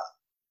pick it up.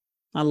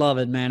 I love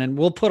it, man. And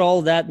we'll put all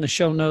of that in the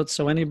show notes.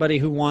 So anybody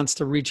who wants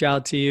to reach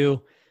out to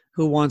you,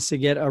 who wants to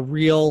get a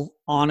real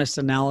honest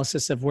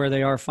analysis of where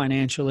they are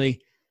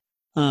financially,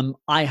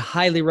 I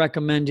highly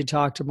recommend you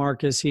talk to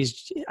Marcus.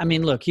 I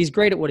mean, look, he's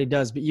great at what he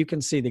does, but you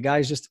can see the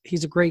guy's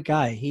he's a great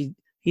guy. He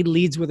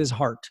leads with his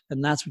heart,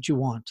 and that's what you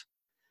want.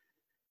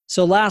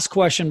 So last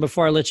question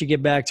before I let you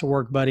get back to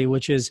work, buddy,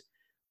 which is,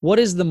 what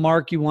is the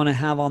mark you want to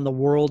have on the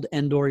world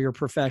and or your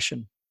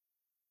profession?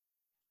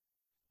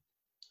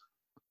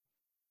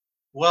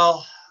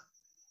 Well,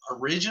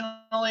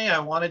 originally I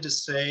wanted to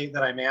say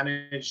that I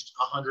managed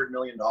 $100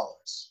 million.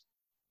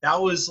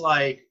 That was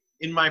like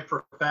in my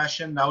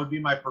profession, that would be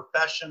my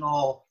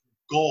professional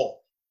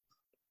goal.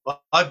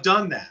 But I've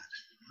done that.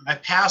 I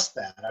passed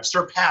that. I've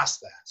surpassed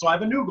that. So I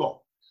have a new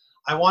goal.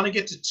 I want to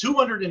get to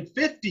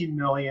 250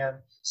 million.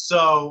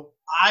 So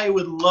I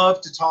would love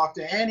to talk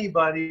to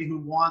anybody who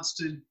wants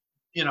to,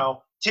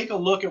 take a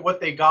look at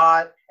what they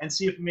got and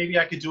see if maybe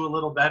I could do a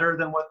little better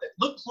than what they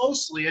look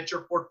closely at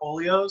your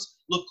portfolios,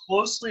 look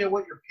closely at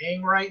what you're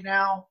paying right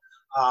now.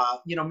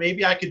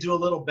 Maybe I could do a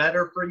little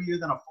better for you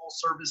than a full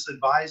service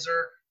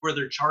advisor where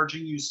they're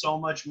charging you so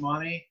much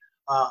money.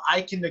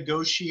 I can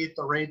negotiate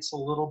the rates a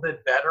little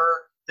bit better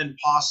than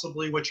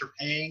possibly what you're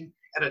paying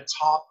at a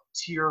top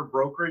tier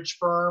brokerage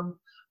firm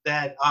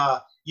that,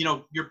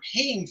 you're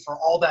paying for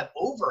all that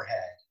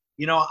overhead.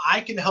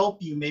 I can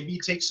help you maybe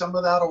take some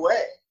of that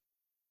away.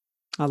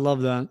 I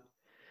love that.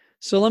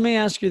 So let me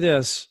ask you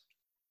this.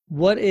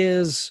 What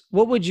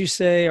would you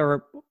say,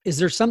 or is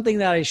there something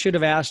that I should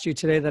have asked you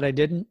today that I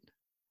didn't?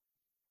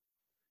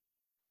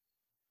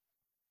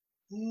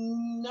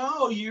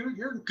 No,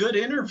 you're a good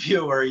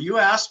interviewer. You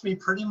asked me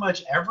pretty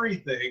much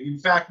everything. In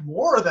fact,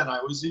 more than I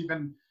was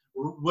even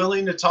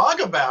willing to talk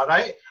about.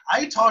 I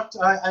talked,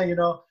 you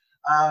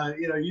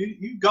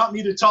got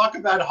me to talk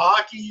about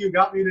hockey. You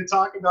got me to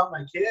talk about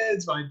my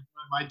kids, my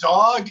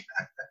dog.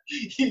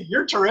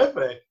 You're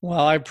terrific. Well,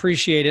 I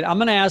appreciate it. I'm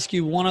going to ask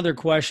you one other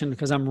question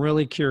because I'm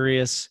really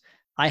curious.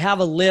 I have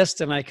a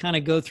list and I kind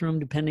of go through them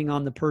depending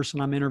on the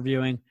person I'm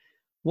interviewing.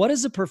 What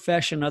is a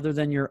profession other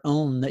than your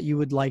own that you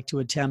would like to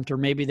attempt, or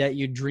maybe that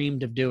you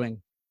dreamed of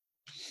doing?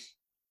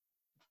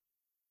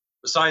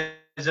 Besides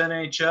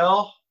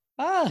NHL?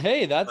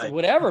 Hey, that's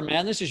whatever,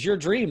 man. This is your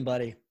dream,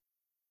 buddy.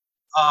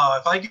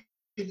 If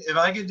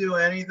I could do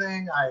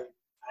anything,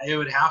 I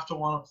would have to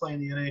want to play in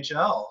the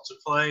NHL, to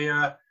play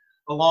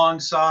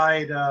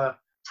alongside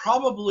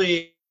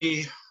probably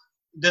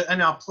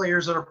now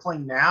players that are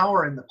playing now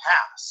or in the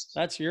past.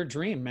 That's your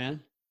dream,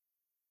 man.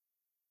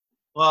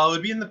 Well, it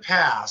would be in the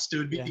past. It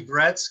would be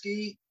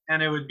Gretzky,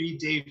 and it would be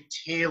Dave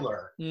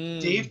Taylor.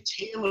 Dave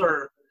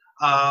Taylor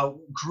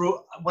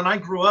when I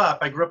grew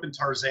up in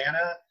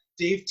Tarzana.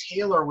 Dave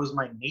Taylor was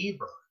my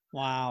neighbor.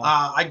 Wow.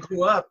 I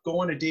grew up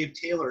going to Dave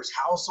Taylor's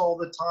house all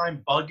the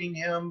time, bugging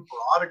him for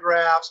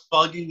autographs,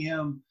 bugging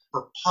him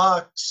for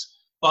pucks,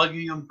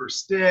 bugging him for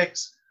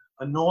sticks,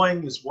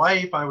 annoying his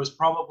wife. I was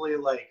probably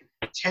like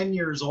 10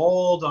 years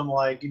old. I'm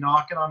like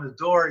knocking on his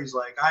door. He's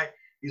like,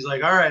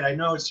 all right, I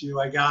know it's you.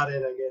 I got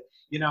it.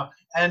 He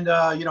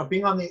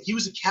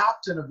was a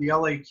captain of the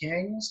LA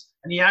Kings,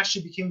 and he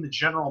actually became the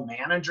general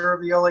manager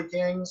of the LA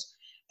Kings.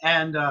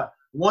 And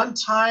one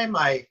time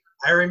I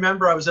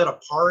remember I was at a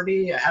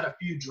party, I had a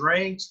few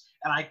drinks,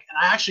 and I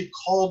actually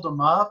called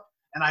him up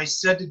and I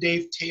said to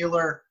Dave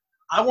Taylor,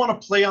 I want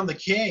to play on the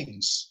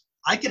Kings.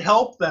 I could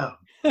help them.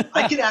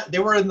 They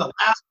were in the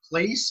last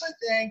place, I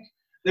think.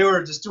 They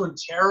were just doing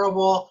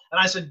terrible. And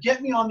I said,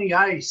 get me on the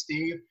ice,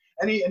 Dave.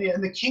 And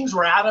the Kings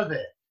were out of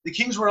it. The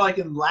Kings were like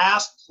in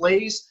last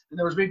place, and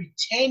there was maybe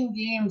 10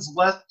 games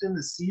left in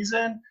the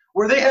season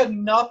where they had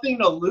nothing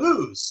to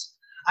lose.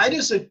 I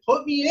just said,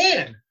 put me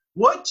in.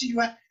 What do you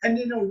have? And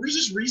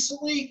just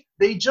recently,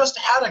 they just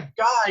had a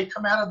guy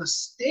come out of the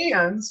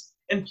stands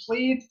and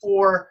played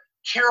for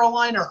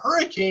Carolina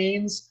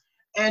Hurricanes,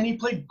 and he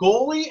played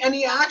goalie, and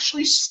he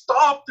actually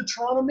stopped the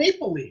Toronto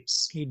Maple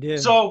Leafs. He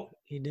did. So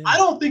he did. I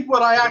don't think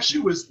what I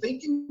actually was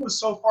thinking was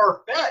so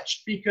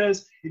far-fetched,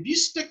 because if you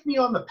stick me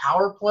on the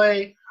power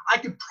play, I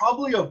could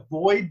probably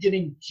avoid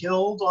getting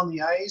killed on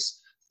the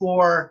ice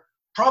for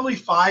probably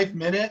 5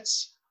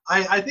 minutes.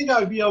 I think I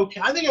would be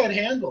okay. I think I'd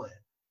handle it.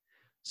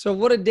 So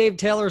what did Dave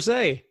Taylor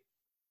say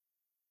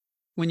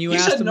when you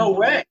asked him? He said, no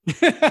way.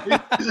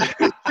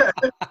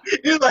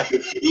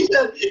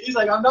 He's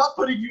like, I'm not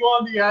putting you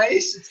on the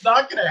ice. It's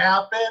not going to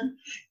happen.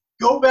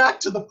 Go back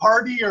to the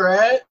party you're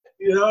at.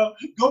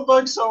 Go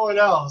bug someone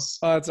else.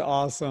 Oh, that's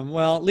awesome.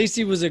 Well, at least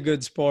he was a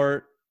good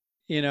sport,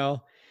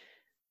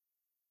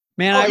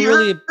 Man, he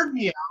heard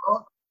me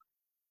out.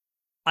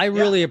 I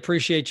really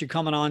appreciate you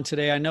coming on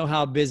today. I know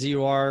how busy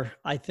you are.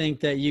 I think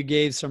that you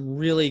gave some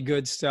really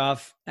good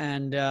stuff.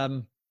 And,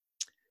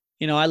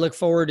 I look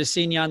forward to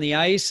seeing you on the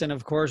ice and,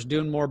 of course,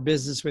 doing more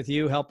business with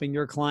you, helping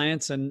your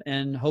clients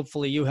and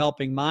hopefully you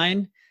helping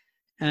mine.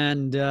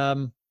 And,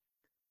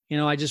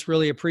 I just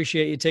really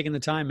appreciate you taking the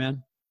time,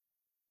 man.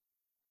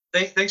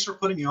 Thanks for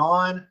putting me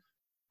on.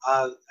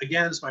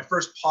 Again, it's my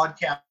first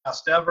podcast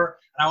ever.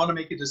 And I want to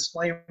make a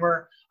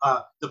disclaimer.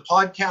 The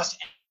podcast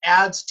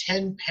adds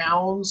 10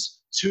 pounds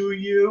to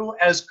you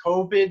as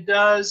COVID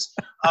does.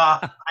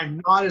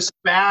 I'm not as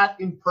fat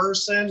in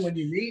person when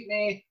you meet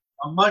me.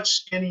 I'm much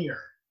skinnier.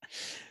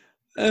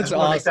 That's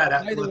awesome.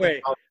 By the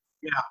way,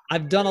 yeah,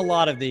 I've done a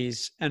lot of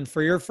these, and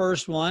for your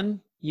first one,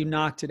 you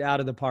knocked it out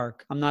of the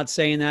park. I'm not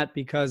saying that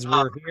because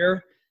we're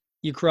here.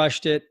 You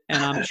crushed it,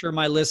 and I'm sure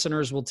my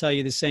listeners will tell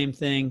you the same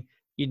thing.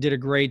 You did a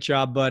great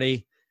job,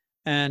 buddy.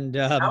 And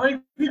how many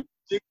people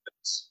do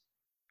this?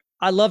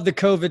 I love the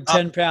COVID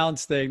 10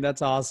 pounds thing.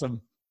 That's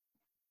awesome.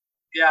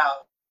 Yeah.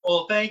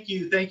 Well, thank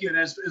you. Thank you. And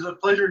it's a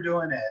pleasure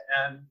doing it.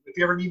 And if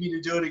you ever need me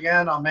to do it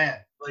again, I'm in.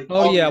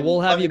 Oh, yeah.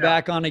 We'll have you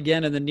back on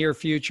again in the near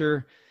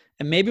future.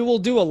 And maybe we'll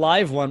do a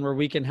live one where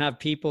we can have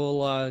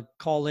people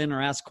call in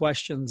or ask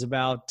questions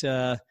about,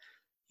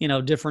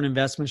 different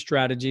investment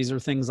strategies or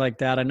things like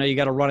that. I know you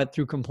got to run it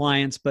through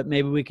compliance, but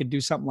maybe we could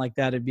do something like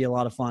that. It'd be a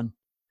lot of fun.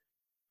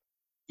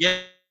 Yeah.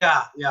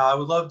 I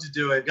would love to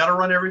do it. Got to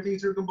run everything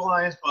through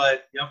compliance,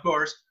 but yeah, of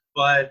course.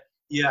 But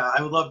yeah,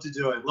 I would love to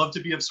do it. Love to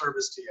be of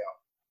service to you.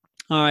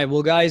 All right.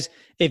 Well, guys,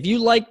 if you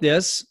like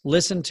this,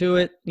 listen to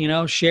it,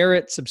 share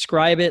it,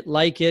 subscribe it,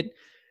 like it,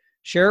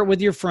 share it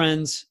with your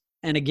friends.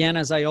 And again,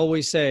 as I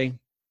always say,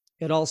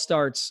 it all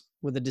starts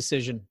with a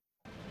decision.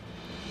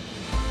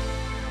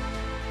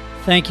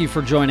 Thank you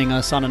for joining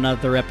us on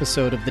another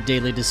episode of The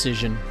Daily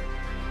Decision.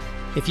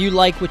 If you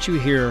like what you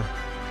hear,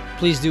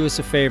 please do us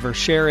a favor.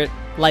 Share it,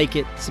 like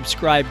it,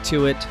 subscribe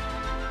to it,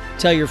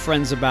 tell your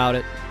friends about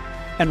it.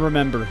 And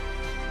remember,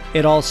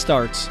 it all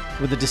starts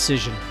with a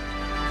decision.